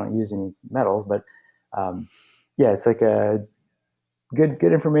most part, I don't use any metals, but um, yeah, it's like a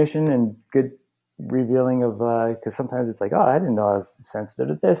good information and good revealing of because sometimes it's like, oh, I didn't know I was sensitive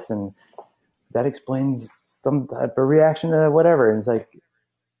to this, and that explains some type of reaction to whatever. And it's like,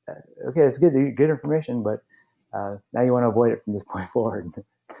 okay, it's good information, but now you want to avoid it from this point forward.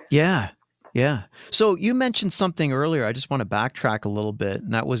 Yeah. Yeah. So you mentioned something earlier. I just want to backtrack a little bit,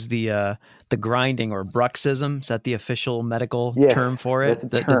 and that was the grinding or bruxism. Is that the official medical Yes, term for that's it? a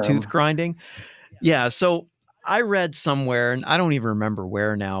The tooth term. grinding? Yeah. So I read somewhere, and I don't even remember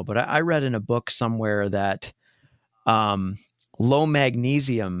where now, but I read in a book somewhere that um, low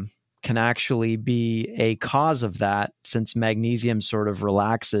magnesium can actually be a cause of that, since magnesium sort of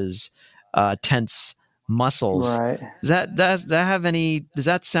relaxes tense muscles. Right. Does that have any? Does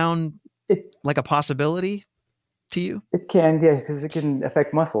that sound It like a possibility to you? it can, yeah, because it can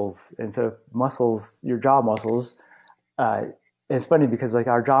affect muscles, and so muscles, your jaw muscles. Uh, it's funny because like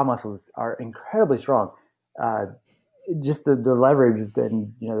our jaw muscles are incredibly strong. Uh, just the leverage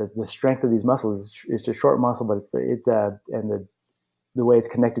and the strength of these muscles is just short muscle, but and the way it's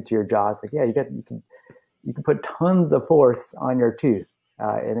connected to your jaw. It's like, yeah, you can put tons of force on your tooth,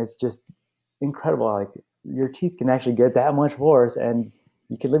 and it's just incredible. Like your teeth can actually get that much force, and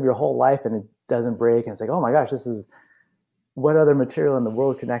you can live your whole life and it doesn't break. And it's like, oh my gosh, this is what other material in the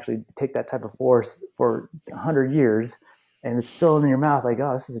world can actually take that type of force for 100 years, and it's still in your mouth. Like,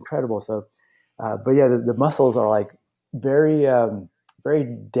 oh, this is incredible. So, but yeah, the muscles are like very, very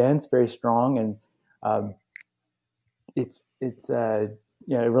dense, very strong, and um, it's it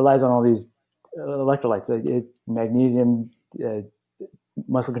relies on all these electrolytes, magnesium,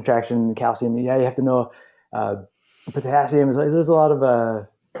 muscle contraction, calcium. Yeah, you have to know potassium. Is like there's a lot of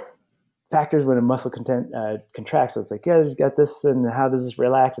factors when a muscle contracts. So it's like, yeah, there's got this, and how does this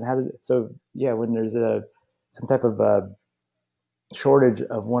relax, and how does it? So yeah, when there's some type of shortage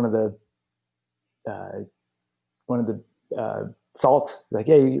of uh, one of the salts, like,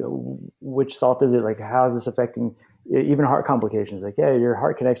 yeah, which salt is it? Like, how is this affecting even heart complications? Like, yeah, your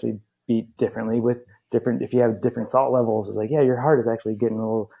heart can actually beat differently with different, if you have different salt levels. It's like, yeah, your heart is actually getting a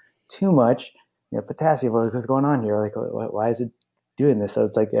little too much, potassium. What's going on here? Like, why is it doing this? So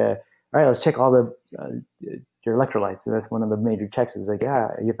it's like, all right, let's check all the, your electrolytes. And that's one of the major checks is like, yeah,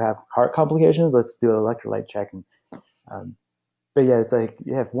 you have heart complications. Let's do an electrolyte check. And, um, but yeah, it's like,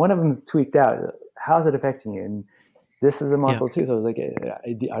 yeah, if one of them's tweaked out, how's it affecting you? And this is a Yeah. muscle too. So it's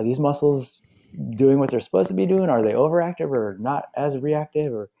like, are these muscles doing what they're supposed to be doing? Are they overactive or not as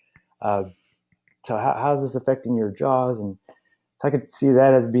reactive? Or uh, so how is this affecting your jaws? And so I could see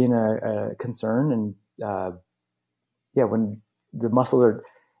that as being a concern. And yeah, when the muscles are,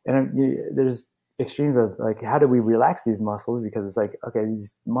 and there's extremes of like, how do we relax these muscles? Because it's like, okay,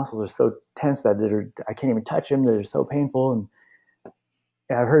 these muscles are so tense that I can't even touch them. They're so painful. And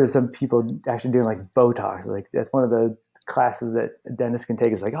I've heard of some people actually doing like Botox. Like that's one of the classes that dentists can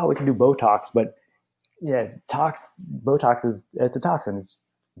take. Is like, oh, we can do Botox, but yeah, Botox it's a toxin. It's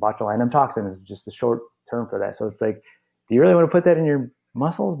botulinum toxin is just a short term for that. So it's like, do you really want to put that in your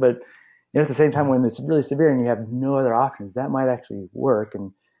muscles? But at the same time, when it's really severe and you have no other options, that might actually work.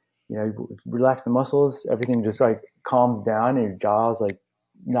 And you relax the muscles, everything just like calms down, and your jaw's like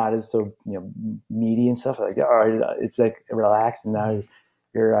not as so meaty and stuff. Like, all right, it's like relaxed, and now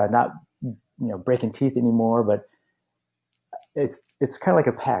you're not breaking teeth anymore. But it's kind of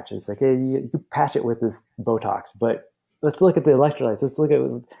like a patch. It's like, hey, you patch it with this Botox, but let's look at the electrolytes. Let's look at.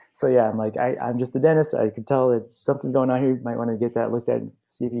 So yeah, I'm just the dentist. I can tell that something's going on here. You might want to get that looked at and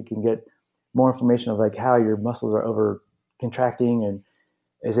see if you can get more information of like how your muscles are over contracting, and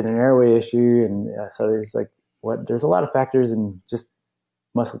is it an airway issue? And so there's a lot of factors in just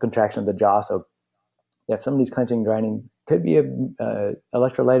muscle contraction of the jaw. So yeah, if somebody's clenching and grinding, could be a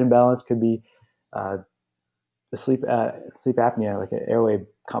electrolyte imbalance, could be uh, the sleep apnea, like an airway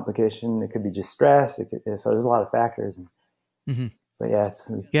complication. It could be just stress. So there's a lot of factors. Mm-hmm. But yeah,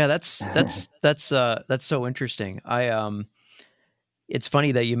 Yeah, that's so interesting. It's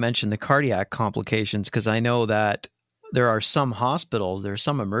funny that you mentioned the cardiac complications, because I know that there are some hospitals, there are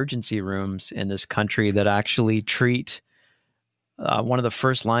some emergency rooms in this country that actually treat one of the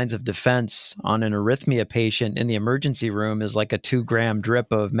first lines of defense on an arrhythmia patient in the emergency room is like a 2-gram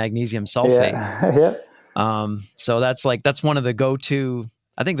drip of magnesium sulfate. yeah, yeah, So that's one of the go-to.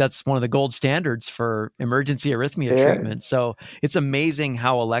 I think that's one of the gold standards for emergency arrhythmia yeah. treatment. So it's amazing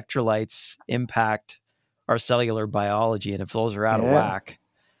how electrolytes impact our cellular biology, and if those are out of Yeah. whack,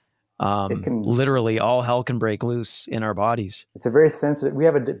 It can. literally all hell can break loose in our bodies. It's a very sensitive. We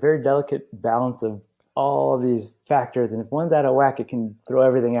have a very delicate balance of all of these factors, and if one's out of whack, it can throw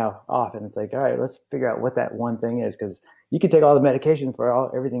everything out off. And it's like, all right, let's figure out what that one thing is, because you can take all the medication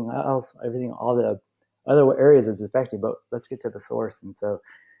for everything else, all the other areas it's affecting, but let's get to the source. And so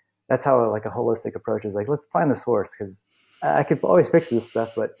that's how like a holistic approach is like, let's find the source, because I could always fix this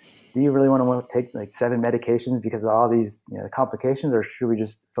stuff, but do you really want to take like 7 medications because of all these complications, or should we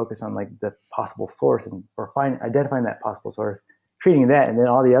just focus on like the possible source or identifying that possible source, treating that, and then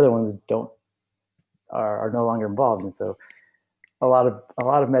all the other ones are no longer involved? And so a lot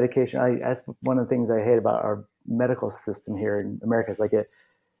of medication. That's one of the things I hate about our medical system here in America. Is like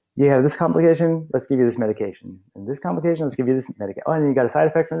you have this complication, let's give you this medication, and this complication, let's give you this medication. Oh, and you got a side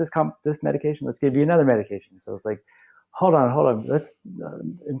effect from this medication, let's give you another medication. So it's like, hold on, let's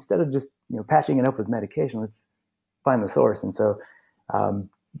instead of just patching it up with medication, let's find the source. And so, um,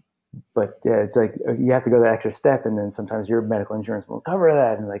 but yeah, it's like you have to go that extra step, and then sometimes your medical insurance won't cover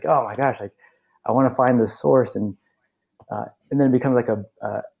that, and like, oh my gosh, like I want to find the source, and then it becomes like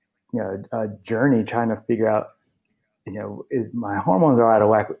a journey trying to figure out, is my hormones are out of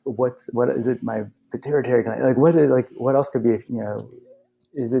whack? What is it? My pituitary gland? What else could be?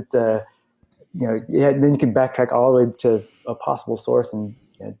 Is it yeah? Then you can backtrack all the way to a possible source and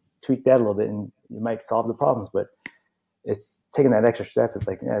tweak that a little bit, and you might solve the problems. But it's taking that extra step. It's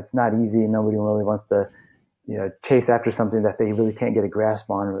like it's not easy. Nobody really wants to chase after something that they really can't get a grasp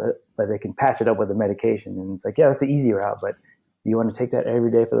on, but they can patch it up with a medication. And it's like, yeah, that's the easy route, but you want to take that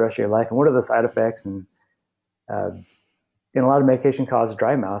every day for the rest of your life? And what are the side effects? Uh, and a lot of medication causes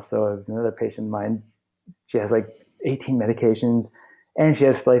dry mouth. So another patient of mine, she has like 18 medications, and she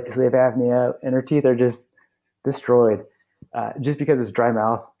has sleep apnea, and her teeth are just destroyed just because it's dry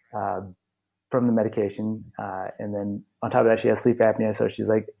mouth. from the medication. And then on top of that, she has sleep apnea. So she's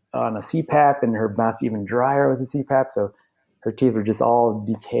like on a CPAP, and her mouth's even drier with the CPAP. So her teeth were just all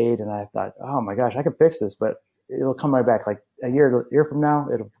decayed. And I thought, oh my gosh, I could fix this, but it'll come right back. Like a year from now,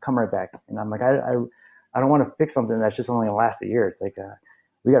 it'll come right back. And I'm like, I don't want to fix something that's just only going to last a year. It's like,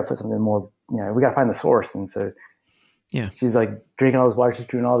 we got to put something more, we got to find the source. And so Yeah. she's like drinking all this water. She's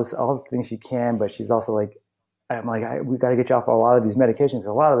doing all the things she can, but she's also like, I'm like, we got to get you off a lot of these medications.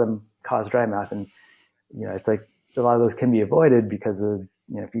 A lot of them cause dry mouth. And, it's like a lot of those can be avoided because of,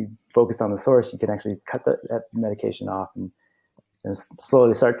 if you focused on the source, you can actually cut that medication off and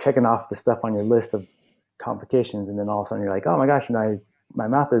slowly start checking off the stuff on your list of complications. And then all of a sudden you're like, oh my gosh, my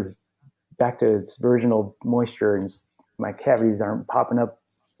mouth is back to its original moisture and my cavities aren't popping up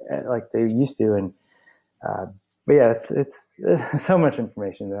like they used to. And, but yeah, it's so much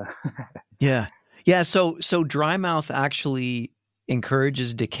information though. Yeah. Yeah. So dry mouth actually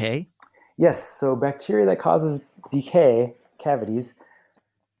encourages decay? Yes. So bacteria that causes decay, cavities,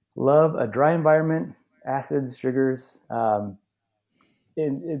 love a dry environment, acids, sugars.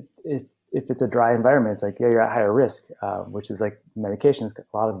 If it's a dry environment, it's like, yeah, you're at higher risk, which is like medications.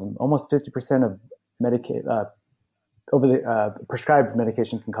 A lot of them, almost 50% of over the prescribed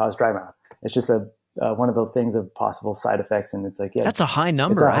medication can cause dry mouth. It's just one of the things of possible side effects. And it's like, yeah, that's a high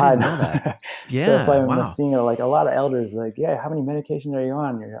number. I didn't know that. Yeah. So that's why wow. I'm seeing like a lot of elders like, yeah, how many medications are you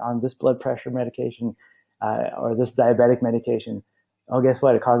on? You're on this blood pressure medication or this diabetic medication. Oh, guess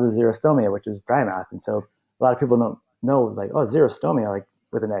what? It causes xerostomia, which is dry mouth. And so a lot of people don't know, like, oh, xerostomia, like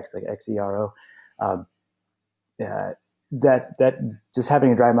with an X, like XERO. That just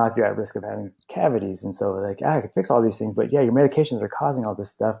having a dry mouth, you're at risk of having cavities. And so like, I can fix all these things, but yeah, your medications are causing all this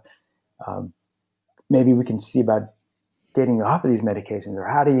stuff. Maybe we can see about getting you off of these medications, or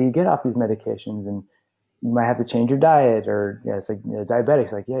how do you get off these medications? And you might have to change your diet, or it's like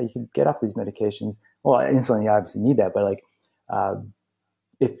diabetics, like, yeah, you can get off these medications. Well, insulin, you obviously need that, but like,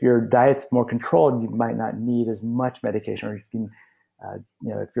 if your diet's more controlled, you might not need as much medication, or you can,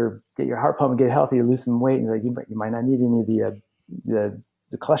 if you're get your heart pumping, get healthy, lose some weight, and like you might not need any of the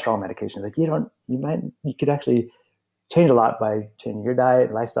cholesterol medications. Like you could actually change a lot by changing your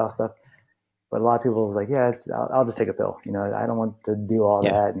diet, lifestyle stuff. But a lot of people are like, yeah, I'll just take a pill. I don't want to do all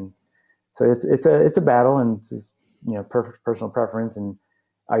that. And so it's a battle, and it's personal preference. And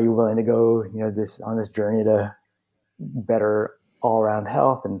are you willing to go on this journey to better all around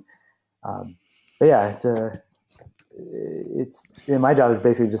health? And but yeah, it's my job is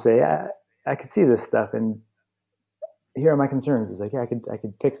basically just say, yeah, I can see this stuff, and here are my concerns. It's like, yeah, I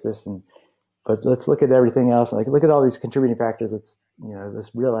could fix this, but let's look at everything else. Like, look at all these contributing factors. Let's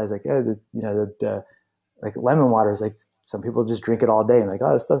realize, like, like lemon water is like, some people just drink it all day and like,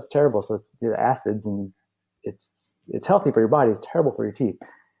 oh, this stuff's terrible. So it's the acids, and it's healthy for your body. It's terrible for your teeth.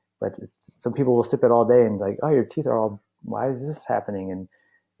 But some people will sip it all day and like, oh, your teeth are all, why is this happening? And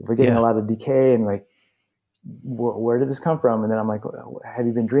if we're getting a lot of decay, and like, where did this come from? And then I'm like, have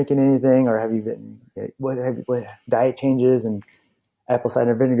you been drinking anything, or have you been, what diet changes? And apple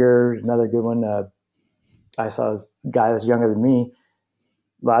cider vinegar is another good one. I saw this guy that's younger than me,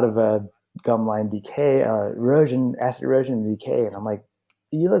 a lot of gum line decay, erosion, acid erosion and decay. And I'm like,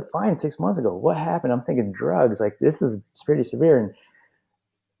 you look fine 6 months ago. What happened? I'm thinking drugs. Like, this is pretty severe. And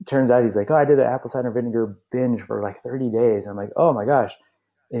it turns out he's like, oh, I did an apple cider vinegar binge for like 30 days. I'm like, oh my gosh.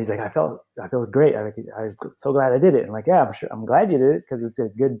 And he's like, I felt great. I was so glad I did it. And I'm like, yeah, I'm glad you did it because it's a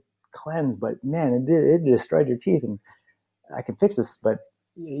good cleanse. But man, it destroyed your teeth, and I can fix this. But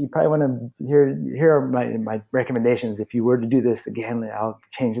you probably want to here are my recommendations. If you were to do this again, I'll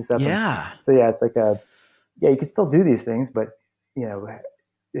change this up. Yeah. And so yeah, it's like you can still do these things, but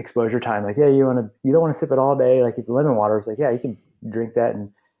exposure time. Like, yeah, you don't want to sip it all day. Like, if the lemon water is like, yeah, you can drink that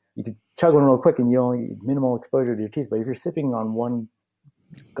and you can chug one real quick, and you only minimal exposure to your teeth. But if you're sipping on one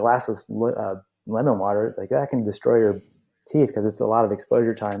glass of lemon water, like, that can destroy your teeth because it's a lot of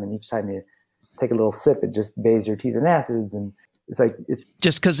exposure time, and each time you take a little sip, it just bathes your teeth in acids. And it's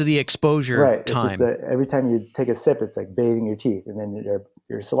just because of the exposure right. time. It's just every time you take a sip, it's like bathing your teeth, and then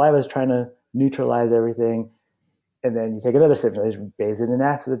your saliva is trying to neutralize everything, and then you take another sip, and it bathes it in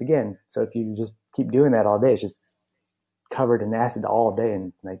acid again. So if you just keep doing that all day, it's just covered in acid all day,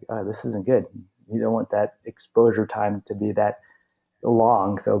 and like, oh, this isn't good. You don't want that exposure time to be that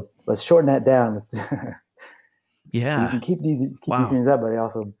long. So let's shorten that down. Yeah. You can keep these things up, but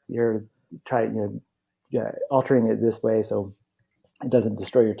also you're trying, altering it this way so it doesn't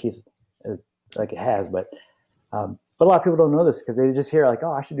destroy your teeth like it has. But a lot of people don't know this because they just hear like,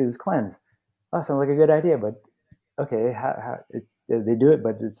 oh, I should do this cleanse. Oh, sounds like a good idea, but okay, they do it,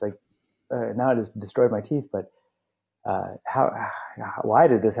 but it's like, now it has destroyed my teeth. But why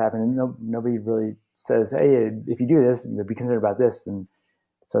did this happen? And nobody really says, hey, if you do this, be concerned about this. And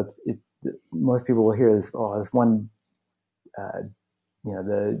so most people will hear this, oh, this one, uh,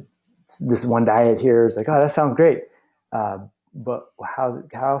 this one diet here is like, oh, that sounds great. Uh, but how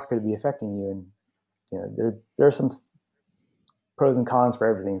else could it be affecting you? And, there are some pros and cons for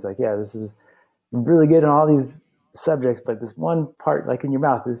everything. It's like, yeah, this is really good in all these subjects, but this one part, like in your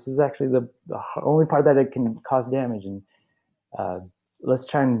mouth, this is actually the only part that it can cause damage. And uh, let's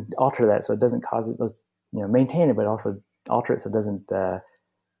try and alter that so it doesn't cause it. Let's maintain it, but also alter it so it doesn't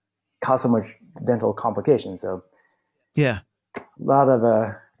cause so much dental complications. So Yeah. a lot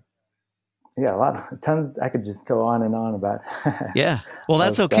of tons. I could just go on and on about. Yeah. Well,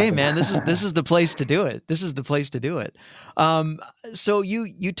 that's okay, stuff. man. This is the place to do it. This is the place to do it. Um, so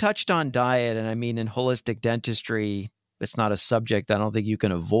you touched on diet, and I mean, in holistic dentistry, it's not a subject I don't think you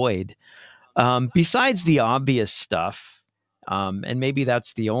can avoid. Besides the obvious stuff, and maybe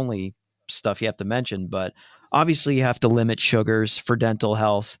that's the only stuff you have to mention, but obviously you have to limit sugars for dental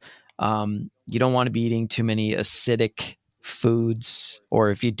health. You don't want to be eating too many acidic foods, or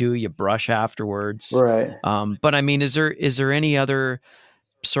if you do, you brush afterwards. Right. But I mean, is there any other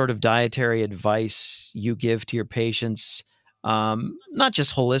sort of dietary advice you give to your patients, not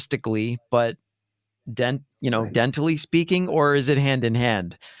just holistically, but Right. dentally speaking, or is it hand in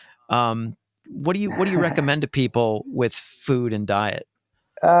hand? What do you recommend to people with food and diet?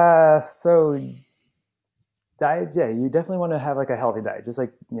 So diet, yeah, you definitely want to have like a healthy diet. Just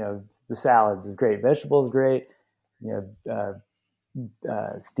like the salads is great, vegetables great.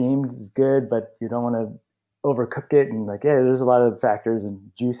 Steamed is good, but you don't want to overcook it. And like, yeah, there's a lot of factors, and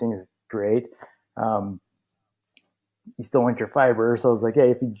juicing is great. Um, you still want your fiber, so it's like, yeah,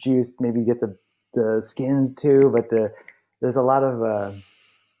 if you juice, maybe get the skins too. But there's a lot of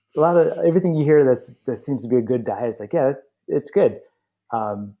everything you hear that seems to be a good diet. It's like, yeah, it's good.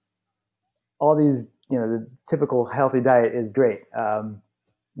 Um, all these, the typical healthy diet is great. The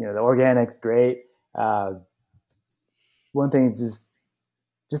organics great. One thing just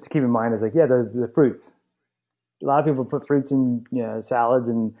to keep in mind is like, yeah, the fruits. A lot of people put fruits in salads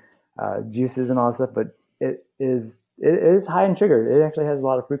and juices and all that stuff, but it is high in sugar. It actually has a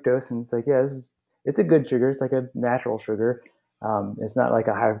lot of fructose, and it's like, yeah, it's a good sugar. It's like a natural sugar. It's not like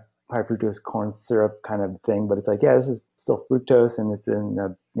a high fructose corn syrup kind of thing, but it's like, yeah, this is still fructose, and it's in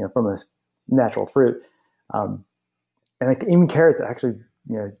from a natural fruit. Um, and like even carrots actually,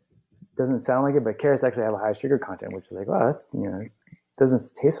 doesn't sound like it, but carrots actually have a high sugar content, which is like, wow, that's,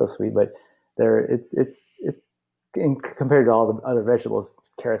 doesn't taste so sweet, but it's compared to all the other vegetables,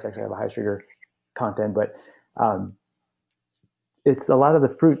 carrots actually have a high sugar content. But um, it's a lot of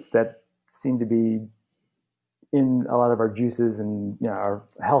the fruits that seem to be in a lot of our juices and our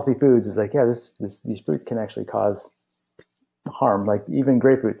healthy foods. Is like, yeah, these fruits can actually cause harm. Like even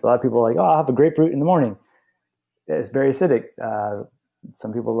grapefruits. A lot of people are like, oh, I'll have a grapefruit in the morning. It's very acidic.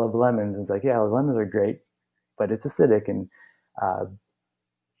 Some people love lemons. It's like, yeah, lemons are great, but it's acidic. Uh,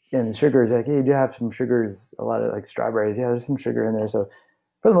 and the sugar is like, hey, you do have some sugars. A lot of like strawberries. Yeah, there's some sugar in there. So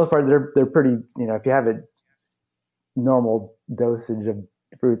for the most part, they're pretty. If you have a normal dosage of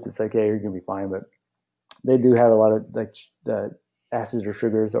fruits, it's like, yeah, you're gonna be fine. But they do have a lot of like acids or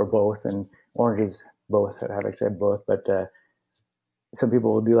sugars or both, and oranges both have actually have both. But some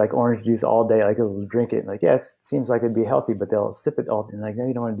people will do like orange juice all day, like they'll drink it, and like, yeah, it seems like it'd be healthy, but they'll sip it all. And like, no,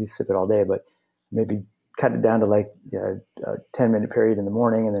 you don't want to sip it all day, but maybe cut it down to like a 10-minute period in the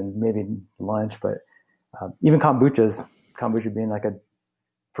morning, and then maybe lunch. But even kombucha being like a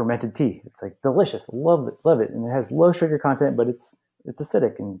fermented tea, it's like delicious, love it, and it has low sugar content, but it's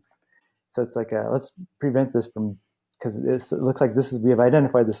acidic, and so it's like, let's prevent this from, because it looks like we have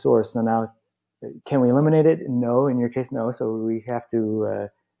identified the source. So now, can we eliminate it? No, in your case, no. So we have to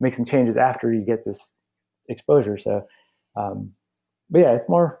make some changes after you get this exposure. So, um, but yeah, it's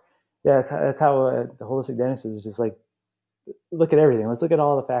more, yeah, that's how the holistic dentist is just like, look at everything. Let's look at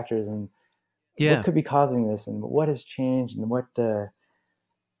all the factors and what Yeah. could be causing this, and what has changed, and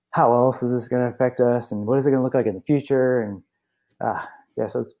how else is this going to affect us, and what is it going to look like in the future? And yeah,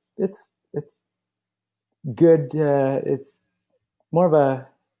 so it's good. It's more of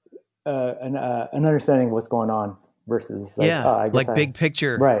an understanding of what's going on versus like, oh, Yeah. I guess Like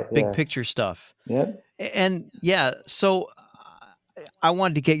right, big yeah, picture stuff. yep, And yeah, so I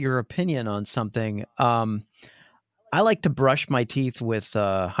wanted to get your opinion on something. I like to brush my teeth with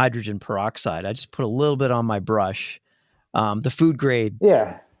hydrogen peroxide. I just put a little bit on my brush, the food grade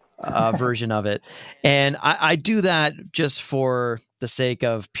yeah, version of it. And I do that just for the sake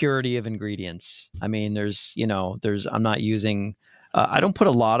of purity of ingredients. I mean, I'm not using I don't put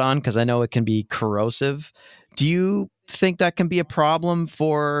a lot on because I know it can be corrosive. Do you think that can be a problem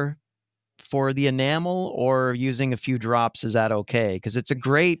for the enamel, or using a few drops, is that okay? Because it's a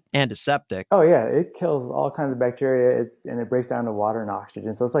great antiseptic. Oh yeah, it kills all kinds of bacteria, and it breaks down to water and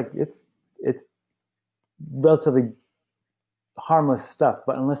oxygen. So it's like it's relatively harmless stuff,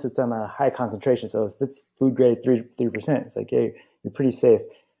 but unless it's on a high concentration. So if it's food grade 3%, it's like, hey, you're pretty safe.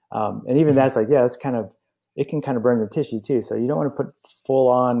 And even Mhm. that's like, yeah, it's kind of, it can kind of burn the tissue too. So you don't want to put full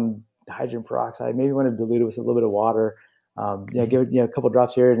on hydrogen peroxide. Maybe you want to dilute it with a little bit of water. Mhm. Give it, a couple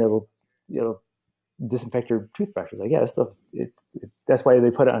drops here, and it'll disinfect your toothbrush. It's like, yeah, this stuff. That's why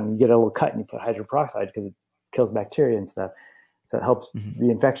they put it on. You get a little cut and you put hydrogen peroxide because it kills bacteria and stuff. So it helps, Mhm. the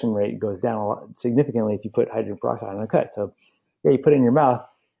infection rate goes down a lot significantly if you put hydrogen peroxide on a cut. So yeah, you put it in your mouth.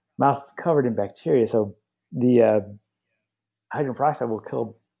 Mouth's covered in bacteria, so the hydrogen peroxide will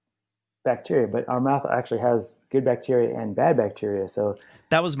kill bacteria. But our mouth actually has good bacteria and bad bacteria. So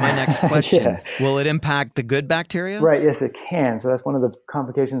That was my next yeah, question. Will it impact the good bacteria? right. Yes, it can. So that's one of the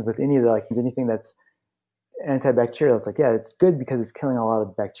complications with any of the, like anything that's antibacterial. It's like, yeah, it's good because it's killing a lot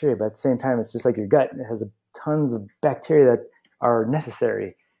of bacteria, but at the same time, it's just like your gut. It has tons of bacteria that are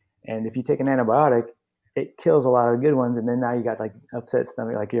necessary. And if you take an antibiotic, it kills a lot of good ones. And then now you got like upset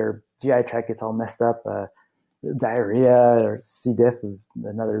stomach, like your GI tract gets all messed up. Diarrhea or C. diff is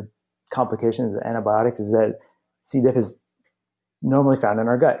another complication of the antibiotics, is that C. diff is normally found in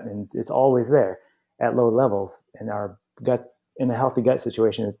our gut, and it's always there at low levels. And our guts, in a healthy gut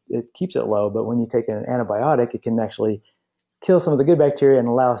situation, it keeps it low. But when you take an antibiotic, it can actually kill some of the good bacteria and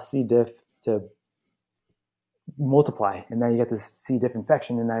allow C. diff to multiply. And now you get this C. diff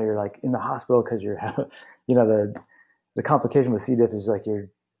infection, and now you're like in the hospital because you're, the complication with C. diff is like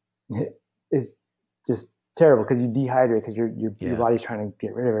is just terrible because you dehydrate because your Yeah. body's trying to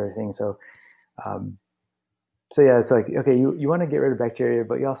get rid of everything. Um, so yeah, it's like, okay, you want to get rid of bacteria,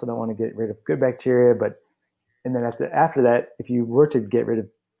 but you also don't want to get rid of good bacteria. But and then after that, if you were to get rid of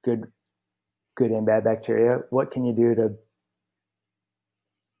good and bad bacteria, what can you do to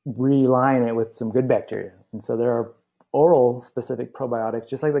reline it with some good bacteria? And so there are oral specific probiotics,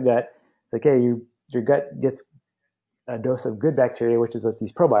 just like the gut. It's like, hey, your gut gets a dose of good bacteria, which is what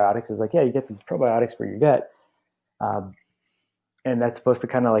these probiotics is like. Yeah, you get these probiotics for your gut, um, and that's supposed to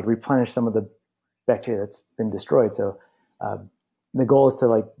kind of like replenish some of the bacteria that's been destroyed. So um, the goal is to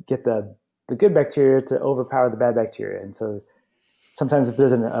like get the good bacteria to overpower the bad bacteria. And so sometimes if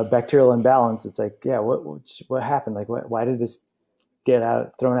there's a bacterial imbalance, it's like, yeah, what happened? Like, why did this get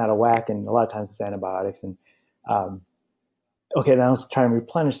thrown out of whack? And a lot of times it's antibiotics. And um, okay, now let's try and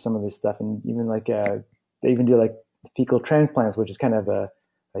replenish some of this stuff. And even like they even do like fecal transplants, which is kind of a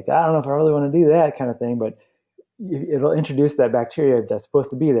like, I don't know if I really want to do that kind of thing, but it'll introduce that bacteria that's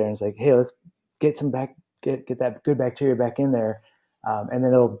supposed to be there. And it's like, hey, let's get some get that good bacteria back in there, and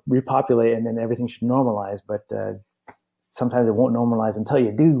then it'll repopulate, and then everything should normalize. But sometimes it won't normalize until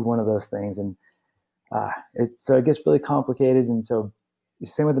you do one of those things, and so it gets really complicated. And so,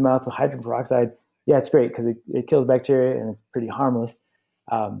 same with the mouth with hydrogen peroxide. Yeah, it's great because it kills bacteria and it's pretty harmless.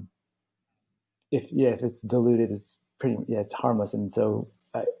 Um, if it's diluted, it's harmless. And so,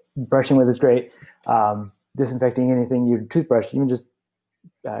 brushing with is great. Disinfecting anything, your toothbrush, even just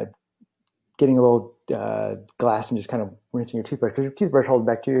uh, getting a little glass and just kind of rinsing your toothbrush, because your toothbrush holds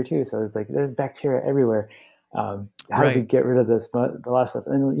bacteria too. So it's like there's bacteria everywhere. How do we Right. get rid of the last stuff?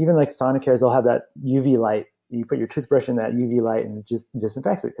 And even like Sonicares, they'll have that UV light. You put your toothbrush in that UV light, and it just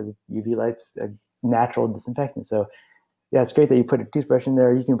disinfects it because UV light's a natural disinfectant. So yeah, it's great that you put a toothbrush in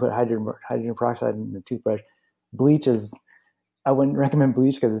there. You can put hydrogen peroxide in the toothbrush. Bleach is, I wouldn't recommend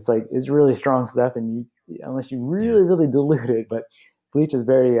bleach because it's really strong stuff, and unless you Yeah. really dilute it. But bleach is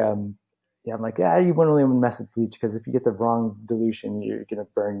very yeah. I'm like, yeah, you wouldn't really mess with bleach because if you get the wrong dilution, you're gonna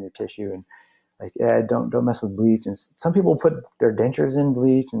burn your tissue. And like, yeah, don't mess with bleach. And some people put their dentures in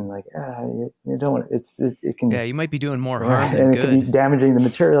bleach, and like, you don't want it can, Yeah, you might be doing more harm right, than and it could be good. damaging the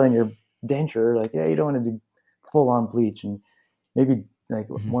material in your denture. Like, yeah, you don't want to do full on bleach, and maybe like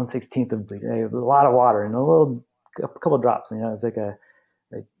Mhm. 1/16 of bleach, a lot of water and a couple of drops. It's like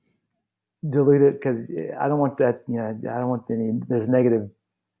like dilute it because I don't want that. I don't want any. There's negative.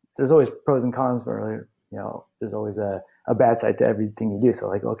 There's always pros and cons for, there's always a bad side to everything you do. So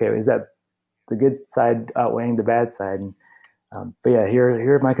like, okay, is that the good side outweighing the bad side? And but yeah,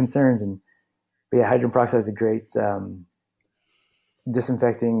 here are my concerns. And but yeah, hydrogen peroxide is a great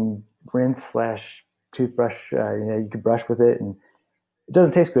disinfecting rinse slash toothbrush. You could brush with it, and it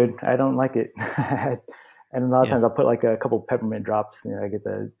doesn't taste good. I don't like it. And a lot of Yeah. times I'll put like a couple peppermint drops. I get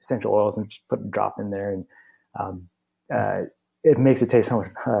the essential oils and just put a drop in there, and um, Mhm. uh, it makes it taste so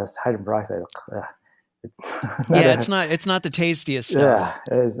much. Hydrogen peroxide. It's it's not the tastiest stuff.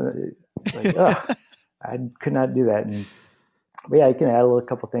 Yeah, it's like, ugh, I could not do that. But yeah, you can add a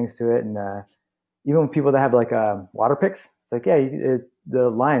couple things to it, and even with people that have like water picks, it's like, yeah, the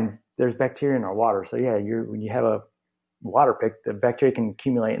lines, there's bacteria in our water, so yeah, when you have a water pick, the bacteria can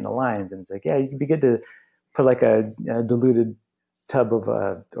accumulate in the lines, and it's like, yeah, you could be good to put like a diluted tub of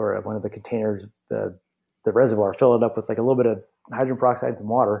or one of the containers, the reservoir, fill it up with like a little bit of hydrogen peroxide and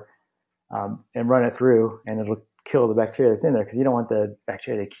water, and run it through, and it'll kill the bacteria that's in there because you don't want the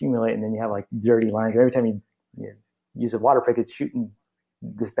bacteria to accumulate, and then you have like dirty lines. Every time you use a water pick, it's shooting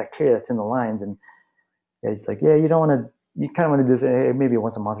this bacteria that's in the lines, and it's like, yeah, you don't want to. You kind of want to do this maybe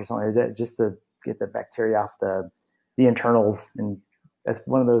once a month or something like that, just to get the bacteria off the internals. And that's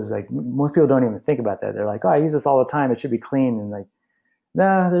one of those, like, most people don't even think about that. They're like, oh, I use this all the time, it should be clean. And like,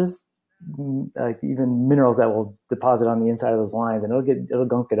 nah, there's like even minerals that will deposit on the inside of those lines, and it'll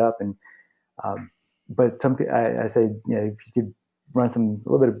gunk it up. And but I say, if you could run a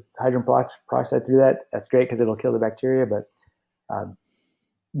little bit of hydrogen peroxide through that, that's great because it'll kill the bacteria. But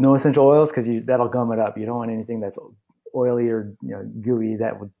no essential oils because that'll gum it up. You don't want anything that's oily or gooey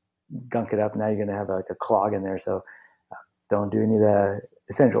that would gunk it up. Now you're going to have like a clog in there. So don't do any of the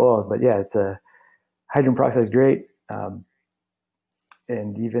essential oils. But yeah, it's hydrogen peroxide is great, and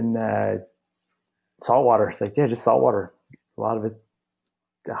even salt water. It's like, yeah, just salt water. A lot of it,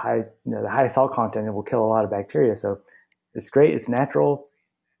 the high salt content, it will kill a lot of bacteria. So it's great. It's natural.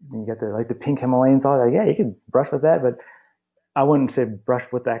 And you got the pink Himalayan salt. Like, yeah, you can brush with that, but I wouldn't say brush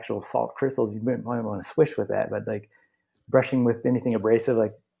with the actual salt crystals. You might want to swish with that, but like brushing with anything abrasive,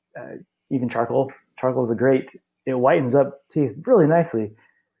 like even charcoal. Charcoal is it whitens up teeth really nicely.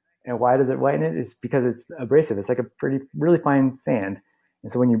 And why does it whiten it? It's because it's abrasive. It's like a really fine sand.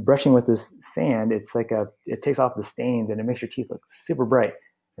 And so when you're brushing with this sand, it takes off the stains and it makes your teeth look super bright.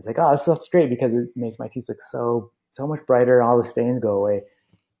 It's like, oh, this stuff's great because it makes my teeth look so much brighter and all the stains go away.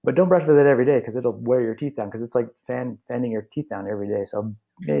 But don't brush with it every day because it'll wear your teeth down because it's like sanding your teeth down every day. So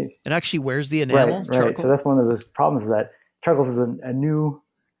it actually wears the enamel. Right. So that's one of those problems, is that charcoal is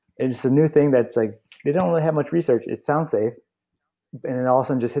it's a new thing that's like, they don't really have much research. It sounds safe. And then all of a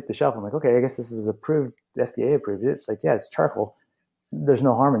sudden just hit the shelf. I'm like, okay, I guess this is approved, FDA approved. It's like, yeah, it's charcoal. There's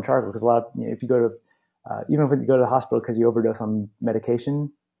no harm in charcoal because if you go to, even if you go to the hospital because you overdose on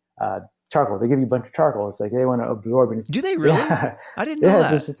medication, charcoal, they give you a bunch of charcoal. It's like they want to absorb it. Do they really? Yeah. I didn't know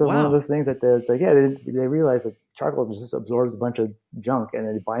that. It's just one of those things that it's like, yeah, they realize that charcoal just absorbs a bunch of junk and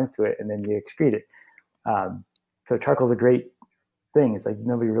then it binds to it and then you excrete it. So charcoal is a great thing. It's like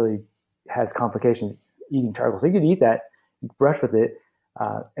nobody really has complications eating charcoal. So you could eat that, you brush with it,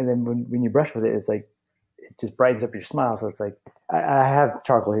 and then when you brush with it, it's like it just brightens up your smile. So it's like I have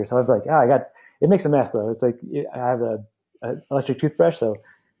charcoal here, so I'm like, it makes a mess though. It's like I have a electric toothbrush, so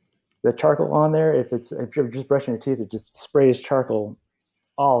the charcoal on there, if you're just brushing your teeth, it just sprays charcoal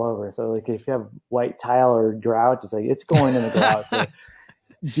all over. So like if you have white tile or grout, it's going in the grout. So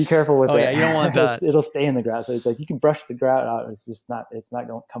be careful with that. Yeah, you don't want that. It'll stay in the grout. So it's like you can brush the grout out. It's not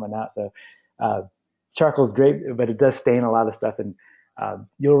coming out. So charcoal is great, but it does stain a lot of stuff, and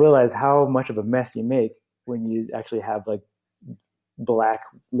you'll realize how much of a mess you make when you actually have like black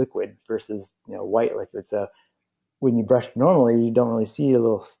liquid versus white liquid. So when you brush normally, you don't really see a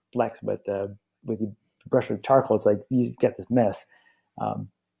little flecks, but when you brush with charcoal, it's like you get this mess.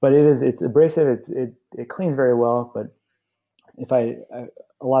 But it's abrasive. It cleans very well. But a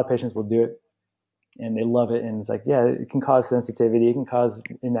lot of patients will do it and they love it, and it's like, yeah, it can cause sensitivity, it can cause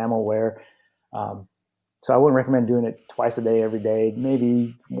enamel wear. So I wouldn't recommend doing it twice a day, every day.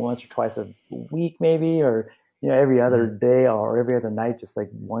 Maybe once or twice a week, maybe, or every other day or every other night, just like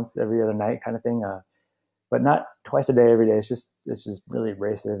once every other night kind of thing. But not twice a day, every day. It's just really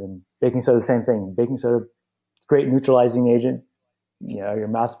abrasive. And baking soda, the same thing. Baking soda, it's a great neutralizing agent. Your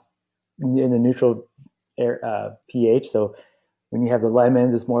mouth's in the neutral air pH. So when you have the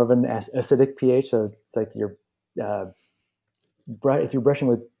lemons, it's more of an acidic pH. So it's like if you're brushing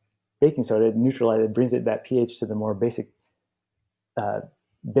with baking soda, it brings that pH to the more basic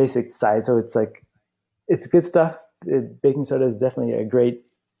side. So it's like, it's good stuff. Baking soda is definitely a great,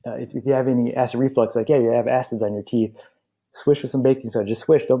 if you have any acid reflux, like, yeah, you have acids on your teeth, swish with some baking soda. Just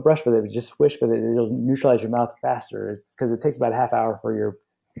swish, don't brush with it, but just swish with it. It'll neutralize your mouth faster because it takes about a half hour for your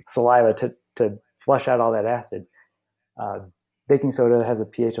saliva to flush out all that acid. Baking soda has a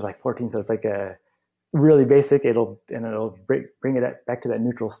pH of like 14, so it's like a really basic. It'll bring it back to that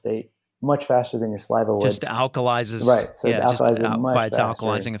neutral state much faster than your saliva would. Just alkalizes, right? So it alkalizes by its faster.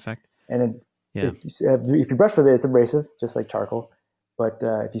 Alkalizing effect. And if you brush with it, it's abrasive, just like charcoal. But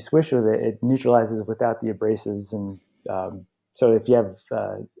if you swish with it, it neutralizes without the abrasives. And so if you have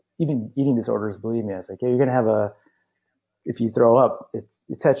even eating disorders, believe me, it's like, yeah, you're going to have if you throw up,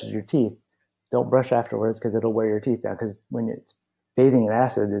 it touches your teeth. Don't brush afterwards because it'll wear your teeth down. Because when it's bathing in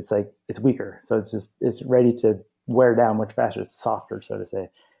acid, it's like, it's weaker. So it's ready to wear down much faster. It's softer, so to say.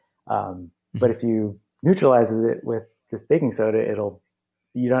 But if you neutralize it with just baking soda,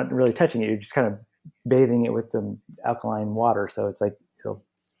 you're not really touching it. You're just kind of bathing it with the alkaline water. So it's like, it'll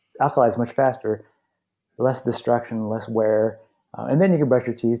alkalize much faster, less destruction, less wear. And then you can brush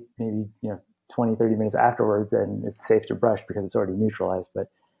your teeth maybe, 20, 30 minutes afterwards, and it's safe to brush because it's already neutralized. But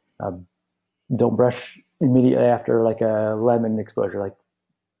um, don't brush immediately after like a lemon exposure. Like,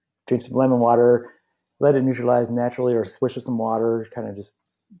 drink some lemon water, let it neutralize naturally, or swish with some water, kind of just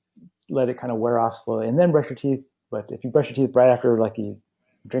let it kind of wear off slowly, and then brush your teeth. But if you brush your teeth right after, like, you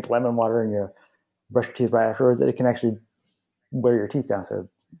drink lemon water and you brush your teeth right afterwards, it can actually wear your teeth down. So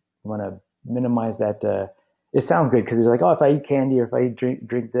you want to minimize that. It sounds good because you're like, oh, if I eat candy or if I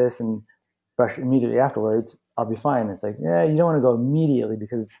drink this and brush immediately afterwards, I'll be fine. It's like, yeah, you don't want to go immediately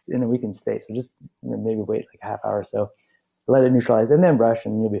because it's in a weakened state. So just maybe wait like a half hour or so, let it neutralize, and then brush,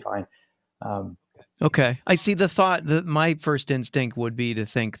 and you'll be fine. Okay. I see the thought that my first instinct would be to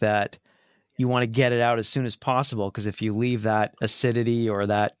think that you want to get it out as soon as possible, because if you leave that acidity or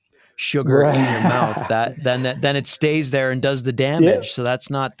that sugar in your mouth, then it stays there and does the damage. Yeah. So that's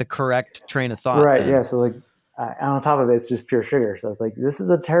not the correct train of thought. Right. Then. Yeah. So like, on top of it, it's just pure sugar. So it's like, this is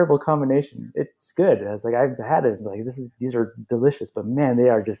a terrible combination. It's good. It's like, I've had it. Like, these are delicious, but man,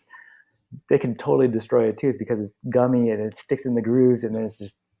 they can totally destroy a tooth because it's gummy and it sticks in the grooves, and then it's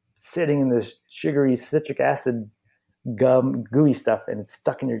just sitting in this sugary citric acid gooey stuff, and it's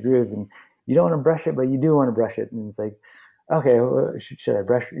stuck in your grooves, and you don't want to brush it, but you do want to brush it. And it's like, okay, well, should I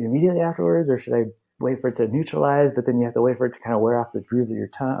brush it immediately afterwards, or should I wait for it to neutralize? But then you have to wait for it to kind of wear off the grooves of your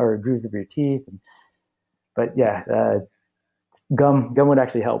tongue or grooves of your teeth. But yeah, gum would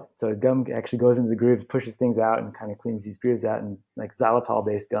actually help. So gum actually goes into the grooves, pushes things out, and kind of cleans these grooves out. And like, xylitol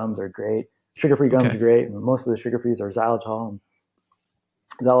based gums are great. Sugar-free gums are great. And most of the sugar-frees are xylitol. And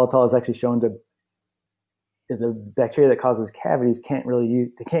xylitol is actually shown to, the bacteria that causes cavities can't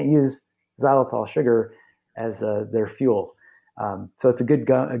use xylitol sugar as their fuel. So it's a good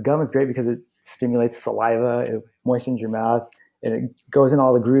gum. A gum is great because it stimulates saliva, it moistens your mouth, and it goes in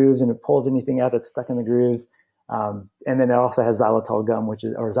all the grooves, and it pulls anything out that's stuck in the grooves. And then it also has xylitol gum, or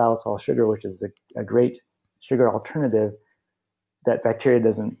xylitol sugar, which is a great sugar alternative that the bacteria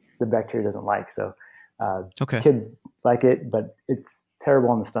doesn't like. So kids like it, but it's terrible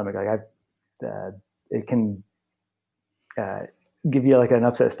on the stomach. Like, it can give you like an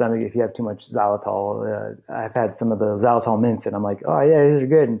upset stomach if you have too much xylitol. I've had some of the xylitol mints, and I'm like, oh yeah, these are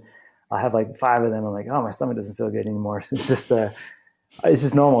good, and I'll have like 5 of them. I'm like, oh, my stomach doesn't feel good anymore. It's just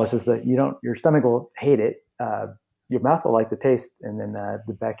normal. It's just that your stomach will hate it. Your mouth will like the taste, and then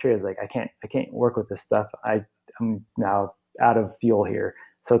the bacteria is like, I can't work with this stuff. I'm now out of fuel here.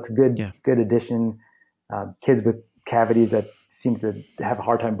 So it's a good addition. Kids with cavities that seem to have a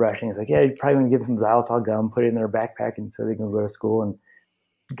hard time brushing, it's like, yeah, you probably want to give them some xylitol gum, put it in their backpack, and so they can go to school and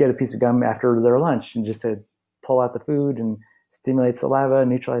get a piece of gum after their lunch, and just to pull out the food and stimulate saliva,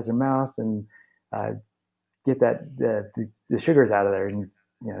 neutralize their mouth, and get the sugars out of there. And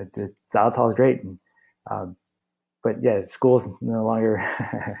the xylitol is great. And, but yeah, school's no longer.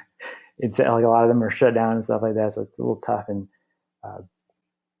 It's like a lot of them are shut down and stuff like that, so it's a little tough. And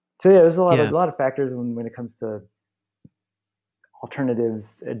so yeah, there's a lot of factors when it comes to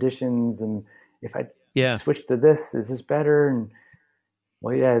alternatives, additions, and if I switch to this, is this better? And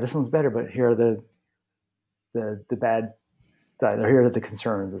well, yeah, this one's better, but here are the bad side, or here are the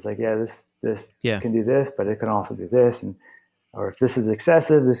concerns. It's like, yeah, this can do this, but it can also do this, and or if this is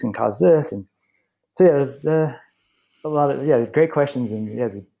excessive, this can cause this. And so yeah, there's a lot of great questions, and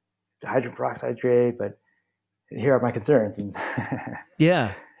the hydrogen peroxide great, but here are my concerns. And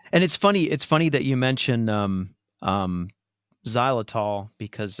yeah, and it's funny that you mention xylitol,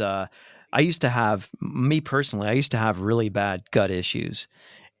 because I used to have really bad gut issues,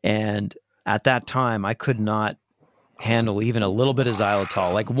 and at that time I could not handle even a little bit of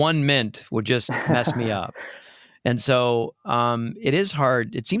xylitol. Like, one mint would just mess me up. And so it is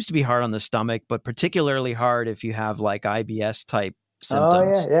hard. It seems to be hard on the stomach, but particularly hard if you have like IBS type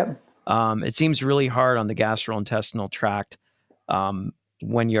symptoms. Oh, yeah. It seems really hard on the gastrointestinal tract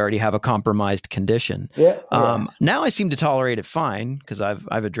when you already have a compromised condition. Now I seem to tolerate it fine because I've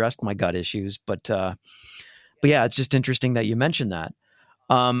addressed my gut issues. But yeah, it's just interesting that you mentioned that.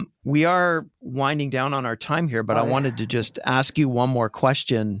 We are winding down on our time here, but I wanted to just ask you one more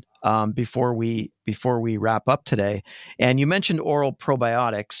question before we wrap up today. And you mentioned oral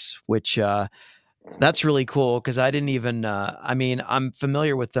probiotics, which That's really cool because I didn't even, I mean, I'm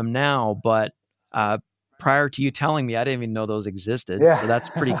familiar with them now, but prior to you telling me, I didn't even know those existed. So that's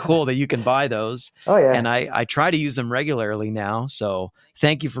pretty Yeah. cool that you can buy those. Oh And yeah. I try to use them regularly now. So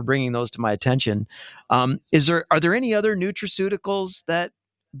thank you for bringing those to my attention. Are there any other nutraceuticals that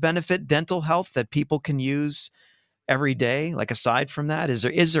benefit dental health that people can use every day? Like aside from that,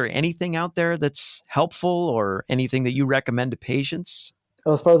 is there anything out there that's helpful or anything that you recommend to patients?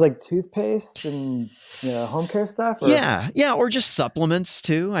 Oh, as far as like toothpaste and home care stuff, or Yeah, yeah, or just supplements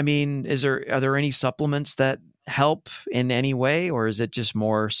too. I mean, are there any supplements that help in any way, or is it just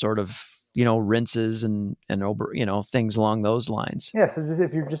more sort of rinses and over things along those lines? yeah. So just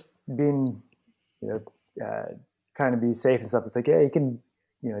if you're just being you know trying to be safe and stuff, it's like, yeah, you can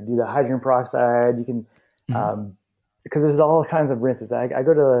do the hydrogen peroxide. You can Mhm. um, because there's all kinds of rinses. I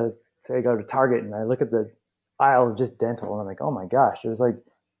go to say I go to Target and I look at the aisle of just dental and I'm like, oh my gosh, there's like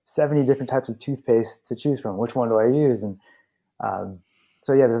 70 different types of toothpaste to choose from. Which one do I use? And um,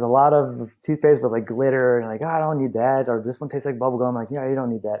 so yeah, there's a lot of toothpaste with like glitter and like, oh, I don't need that, or this one tastes like bubble gum. Like, yeah, you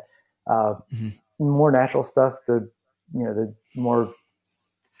don't need that. Uh, Mhm. More natural stuff, the more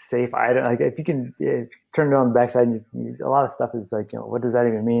safe item. Like if you can turn it on the backside, and a lot of stuff is like, what does that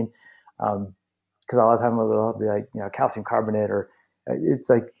even mean? Because a lot of time they'll be like, calcium carbonate, or it's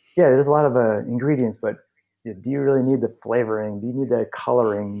like, yeah, there's a lot of ingredients, but do you really need the flavoring? Do you need the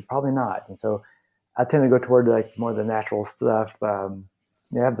coloring? Probably not. And so I tend to go toward like more of the natural stuff.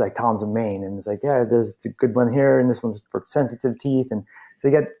 You have like Tom's of Maine, and it's like, yeah, there's a good one here, and this one's for sensitive teeth, and so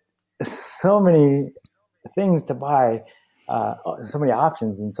you get so many things to buy, so many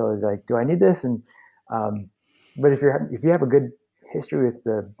options, and so it's like, do I need this? And um, but if you have a good history with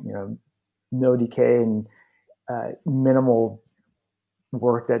the no decay and minimal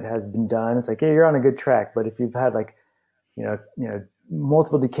work that has been done, it's like, yeah, you're on a good track. But if you've had like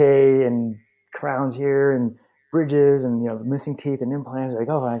multiple decay and crowns here and bridges and missing teeth and implants, like,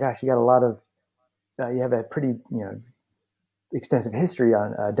 oh my gosh, you got a lot of you have a pretty extensive history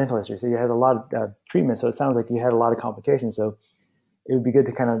on dental history, so you had a lot of treatment. So it sounds like you had a lot of complications. So it would be good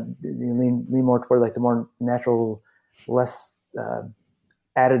to kind of lean more toward like the more natural, less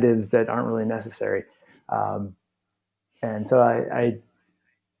additives that aren't really necessary. Um, and so I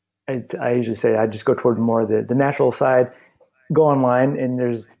usually say I just go toward more the natural side. Go online and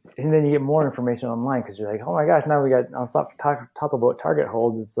then you get more information online because you're like, oh my gosh, now we got on top of what Target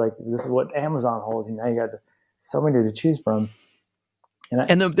holds. It's like this is what Amazon holds, and now you got so many to choose from. And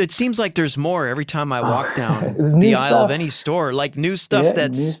And it seems like there's more every time I walk down there's the new aisle of stuff. any store, like new stuff Yeah,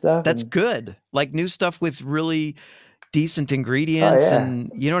 new stuff, that's and good, like new stuff with really decent oh ingredients, yeah,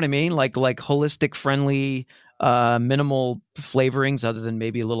 and you know what I mean, like holistic friendly, minimal flavorings other than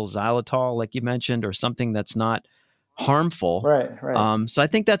maybe a little xylitol, like you mentioned, or something that's not harmful. right. So I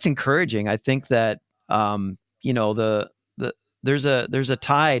think that's encouraging. I think that the there's a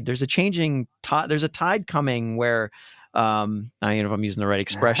tide, there's a tide coming where I don't know if I'm using the right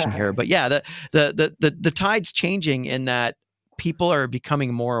expression here, but yeah, the tide's changing in that people are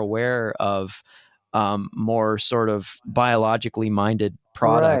becoming more aware of more sort of biologically minded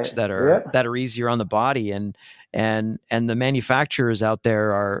products Right. Yep. that are easier on the body, and the manufacturers out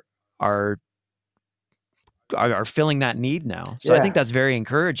there are are filling that need now. So I think Yeah. that's very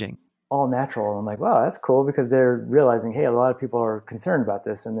encouraging. All natural. I'm like, wow, that's cool because they're realizing, hey, a lot of people are concerned about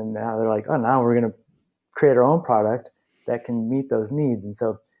this, and then now they're like, oh, now we're going to create our own product that can meet those needs. And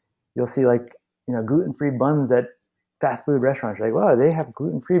so you'll see like gluten-free buns at fast food restaurants. You're like, wow, they have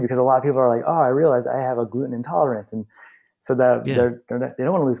gluten-free because a lot of people are like, oh, I realize I have a gluten intolerance, and so that Yeah. they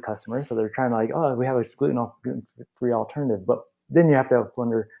don't want to lose customers, so they're trying to like, oh, we have a gluten-free alternative. But then you have to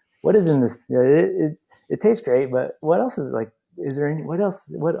wonder what is in this. It tastes great, but what else is like? Is there any? What else?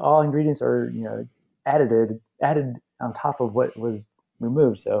 What all ingredients are added on top of what was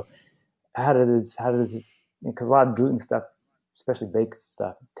removed? So how does it? Because a lot of gluten stuff, especially baked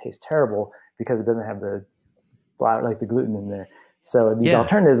stuff, tastes terrible because it doesn't have the flour like the gluten in there. So these Yeah.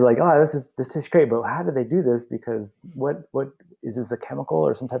 alternatives, like, oh, this tastes great, but how do they do this? Because what is this a chemical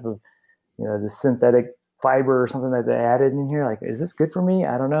or some type of the synthetic fiber or something that they added in here? Like, is this good for me?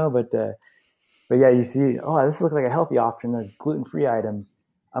 I don't know, but yeah, you see, oh, this looks like a healthy option, a gluten free item.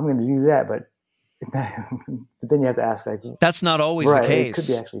 I'm going to do that, but but then you have to ask, like, That's not always the right, it could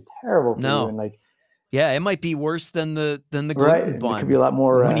be case. actually terrible for you, No. and like, Yeah, it might be worse than the right, gluten and it could be a bun lot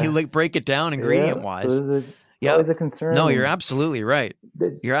more. when you like break it down Yeah, ingredient so wise. it's Yep. always a concern, No, you're and absolutely right.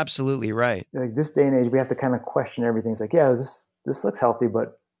 th- You're absolutely right. like this day and age, we have to kind of question everything. It's like, yeah, this looks healthy,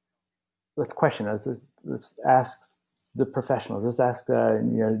 but let's question it. Let's ask the professionals. Let's ask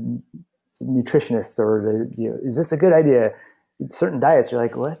nutritionists or is this a good idea? certain diets, you're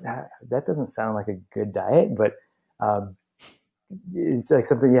like, what? That doesn't sound like a good diet, but um, it's like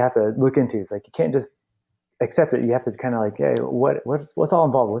something you have to look into. It's like you can't just accept it. You have to kind of like, hey, what's all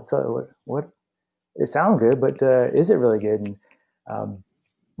involved? What? It sounds good, but is it really good? And um,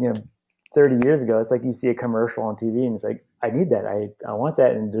 30 years ago, it's like you see a commercial on TV and it's like, I need that. I want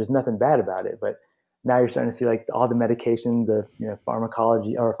that. And there's nothing bad about it. But now you're starting to see like all the medication, the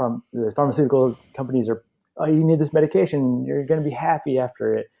pharmacology or from the pharmaceutical companies are, oh, you need this medication. You're going to be happy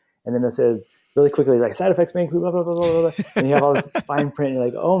after it. And then it says really quickly, like side effects may include blah, blah, blah, blah, blah. And you have all this fine print. And you're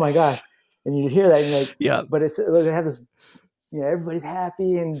like, oh my gosh. And you hear that and you're like, Yeah. but they have this, everybody's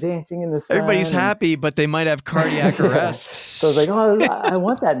happy and dancing in the sun. Everybody's happy, but they might have cardiac arrest. So it's like, oh, I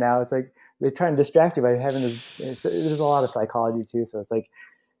want that now. It's like they try and distract you by having this. There's a lot of psychology too. So it's like,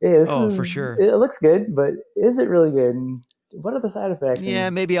 hey, for sure. It looks good, but is it really good? And what are the side effects? Yeah,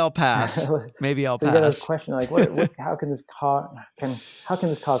 and, maybe I'll pass. Maybe I'll so pass. You got to question like, how can this cause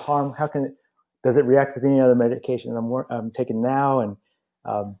harm? Does it react with any other medication I'm taking now? And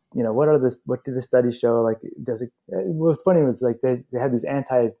what do the studies show? Like, does it? What's funny was like they had these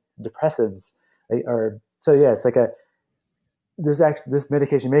antidepressives, it's like this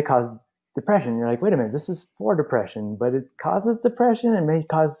medication may cause depression. You're like, wait a minute, this is for depression, but it causes depression and may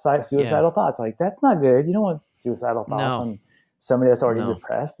cause suicidal thoughts. Like, that's not good. You don't want suicidal thoughts on somebody that's already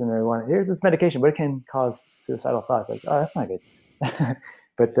depressed, and they want, here's this medication, but it can cause suicidal thoughts. Like, oh, that's not good.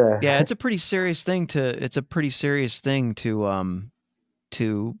 But it's a pretty serious thing to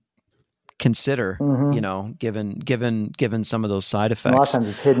consider, given some of those side effects. And a lot of times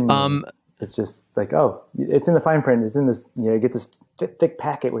it's hidden. It's just like, oh, it's in the fine print. It's in this, you get this thick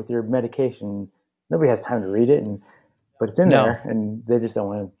packet with your medication. Nobody has time to read it, but it's in there, and they just don't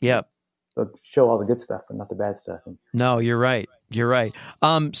want to show all the good stuff and not the bad stuff. No, you're right. You're right.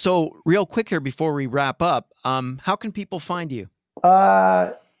 So real quick here before we wrap up, how can people find you?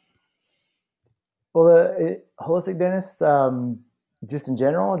 Holistic dentists, just in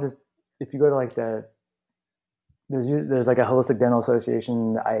general, just if you go to like there's like a Holistic Dental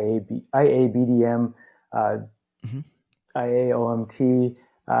Association, IABDM, IAOMT,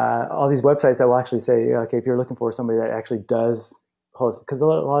 all these websites that will actually say, okay, if you're looking for somebody that actually does holistic, because a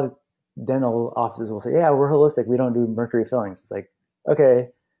lot of dental offices will say, yeah, we're holistic, we don't do mercury fillings. It's like, okay,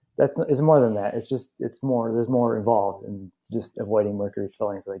 it's more than that. There's more involved in just avoiding mercury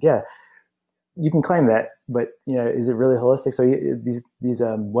fillings. Like, yeah, you can claim that, but is it really holistic? So these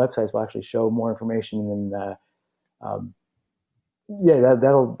websites will actually show more information than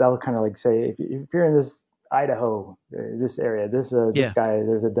that'll kind of like say, if you're in this Idaho, this area, this guy,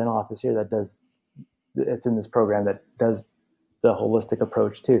 there's a dental office here it's in this program that does the holistic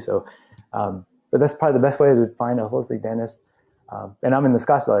approach too. So, but that's probably the best way to find a holistic dentist. And I'm in the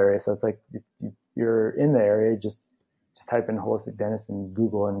Scottsdale area, so it's like if you're in the area, just type in holistic dentist in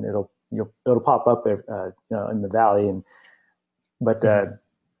Google, and it'll pop up there, in the valley. But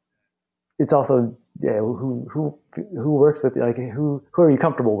it's also who works with, like, who are you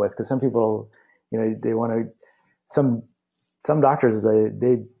comfortable with? Because some people, they want to, some doctors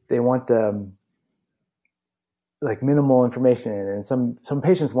they want like minimal information, and some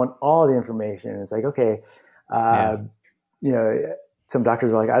patients want all the information. It's like, okay, some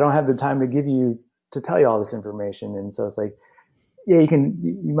doctors are like, I don't have the time to tell you all this information, and so it's like, yeah,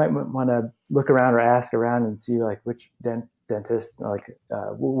 you might want to look around or ask around and see like which dentist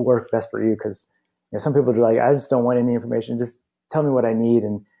will work best for you, because some people are like, I just don't want any information, just tell me what I need.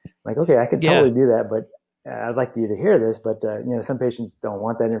 And I'm like, okay, I could totally do that, but I'd like you to hear this. But some patients don't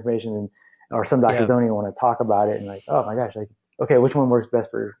want that information, or some doctors don't even want to talk about it, and like, oh my gosh, like, okay, which one works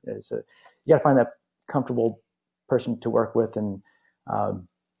best for you? So you got to find that comfortable person to work with, and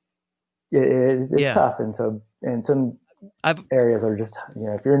it's tough. And some areas are just,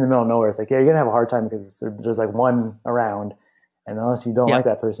 if you're in the middle of nowhere, it's like, yeah, you're gonna have a hard time because there's like one around, and unless you don't like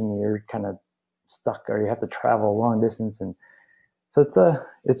that person, you're kind of stuck, or you have to travel a long distance. And so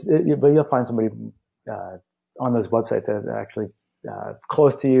but you'll find somebody on those websites that are actually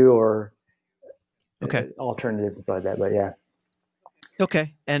close to you, or alternatives and stuff like that. But yeah.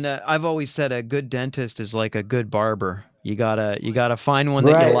 Okay. And I've always said a good dentist is like a good barber. You gotta find one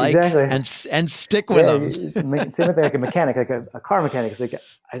that you like, exactly, and stick with them. Same thing like a mechanic, like a car mechanic. It's like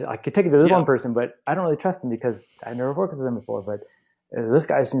I could take it to this one person, but I don't really trust them because I've never worked with them before. But this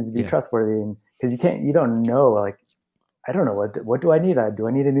guy seems to be trustworthy, and because you don't know, like, I don't know what do I need? Do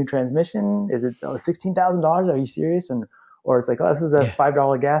I need a new transmission? Is it $16,000? Are you serious? Or it's like, oh, this is a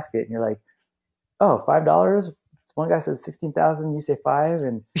 $5 gasket, and you're like, oh, $5. One guy says 16,000, you say 5,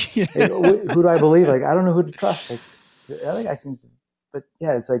 and who do I believe? Like, I don't know who to trust. Like, the other guy seems to, but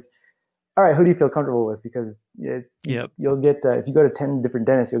yeah, it's like, all right, who do you feel comfortable with? Because you'll get, if you go to 10 different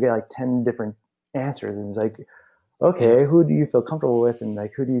dentists, you'll get like 10 different answers. And it's like, okay, who do you feel comfortable with? And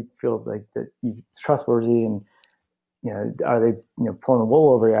like, who do you feel like that you're trustworthy? And, are they, pulling the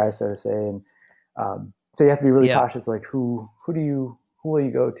wool over your eyes, so to say? And so you have to be really cautious, like who will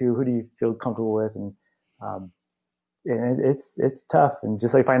you go to? Who do you feel comfortable with? And it's tough. And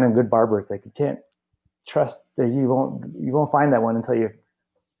just like finding a good barber, it's like, you can't trust that you won't find that one until you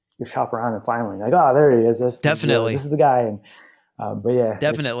shop around and finally like, oh, there he is. This is the guy. And but yeah,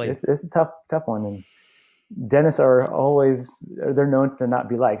 definitely, it's a tough one. And dentists they're known to not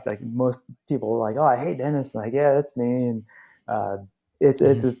be liked. Like most people are like, oh, I hate dentists. I'm like, yeah, that's me. And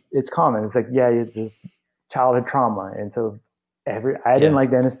it's common. It's like, yeah, there's childhood trauma, and so I didn't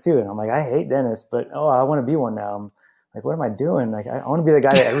like dentists too. And I'm like, I hate dentists, but I want to be one now. I'm like, what am I doing? Like, I want to be the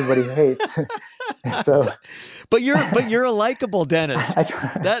guy that everybody hates. So, but you're a likable dentist.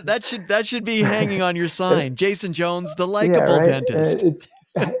 That should be hanging on your sign. Jason Jones, the likable dentist.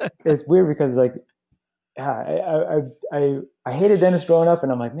 It's weird because like, I hated dentists growing up,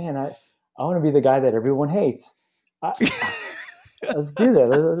 and I'm like, man, I want to be the guy that everyone hates. Let's do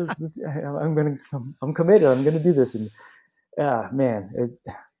that. I'm committed. I'm gonna do this. And man.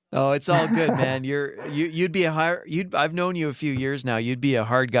 It's all good, man. You'd be I've known you a few years now. You'd be a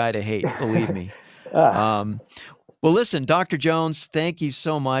hard guy to hate, believe me. Well, listen, Dr. Jones, thank you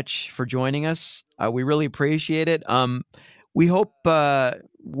so much for joining us. We really appreciate it. We hope,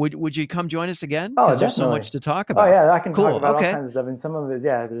 would you come join us again? Because there's so much to talk about. Oh yeah, I can talk about all kinds of stuff. And some of it,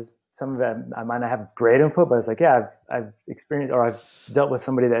 there's some of it I might not have great input, but it's like, I've experienced, or I've dealt with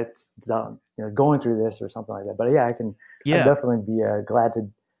somebody that's going through this or something like that. But I'd definitely be glad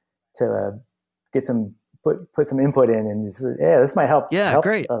to get put some input in, and just, this might help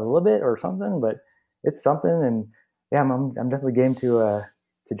great. A little bit or something, but it's something. And I'm definitely game to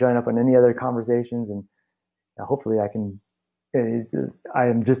join up on any other conversations, and hopefully I can. I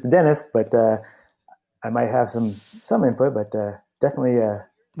am just a dentist, but I might have some input, but definitely.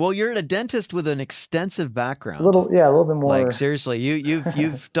 Well, you're a dentist with an extensive background. A little bit more. Like seriously,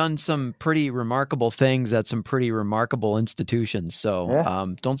 you've done some pretty remarkable things at some pretty remarkable institutions.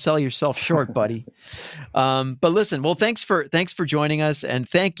 So don't sell yourself short, buddy. But listen, well, thanks for joining us, and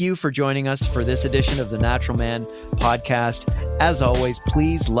thank you for joining us for this edition of the Natural Man podcast. As always,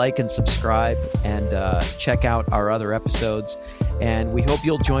 please like and subscribe, and check out our other episodes. And we hope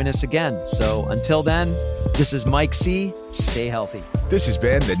you'll join us again. So until then, this is Mike C. Stay healthy. This has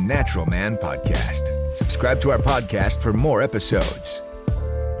been the Natural Man Podcast. Subscribe to our podcast for more episodes.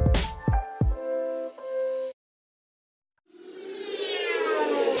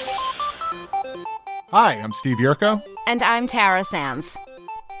 Hi, I'm Steve Yerko. And I'm Tara Sands.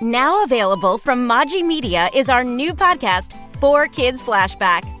 Now available from Maji Media is our new podcast, 4 Kids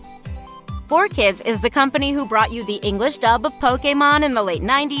Flashback. 4 Kids is the company who brought you the English dub of Pokemon in the late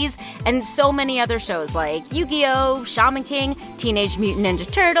 90s and so many other shows like Yu-Gi-Oh!, Shaman King, Teenage Mutant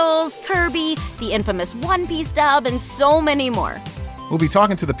Ninja Turtles, Kirby, the infamous One Piece dub, and so many more. We'll be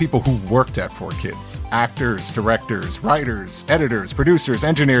talking to the people who worked at 4 Kids. Actors, directors, writers, editors, producers,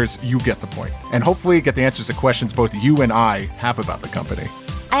 engineers, you get the point. And hopefully get the answers to questions both you and I have about the company.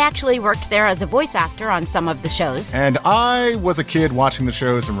 I actually worked there as a voice actor on some of the shows. And I was a kid watching the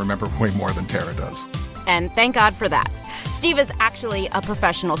shows and remember way more than Tara does. And thank God for that. Steve is actually a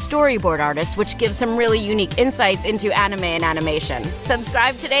professional storyboard artist, which gives some really unique insights into anime and animation.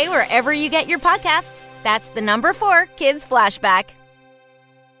 Subscribe today wherever you get your podcasts. That's the number 4 Kids Flashback.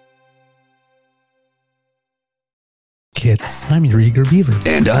 Kids, I'm your eager beaver.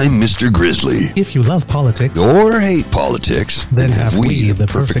 And I'm Mr. Grizzly. If you love politics or hate politics, then have we the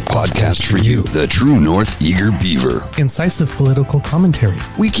perfect podcast for you. The True North Eager Beaver. Incisive political commentary.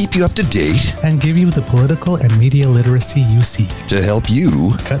 We keep you up to date and give you the political and media literacy you seek to help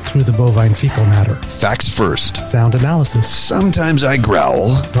you cut through the bovine fecal matter. Facts first. Sound analysis. Sometimes I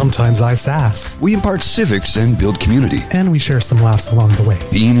growl. Sometimes I sass. We impart civics and build community. And we share some laughs along the way.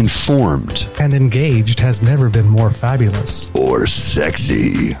 Being informed and engaged has never been more fabulous. Or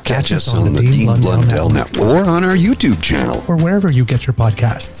sexy. Catch us on the Dean Blundell Network. Or on our YouTube channel. Or wherever you get your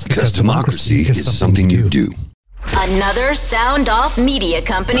podcasts. Because democracy is something you do. Another Sound Off Media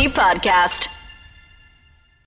Company podcast.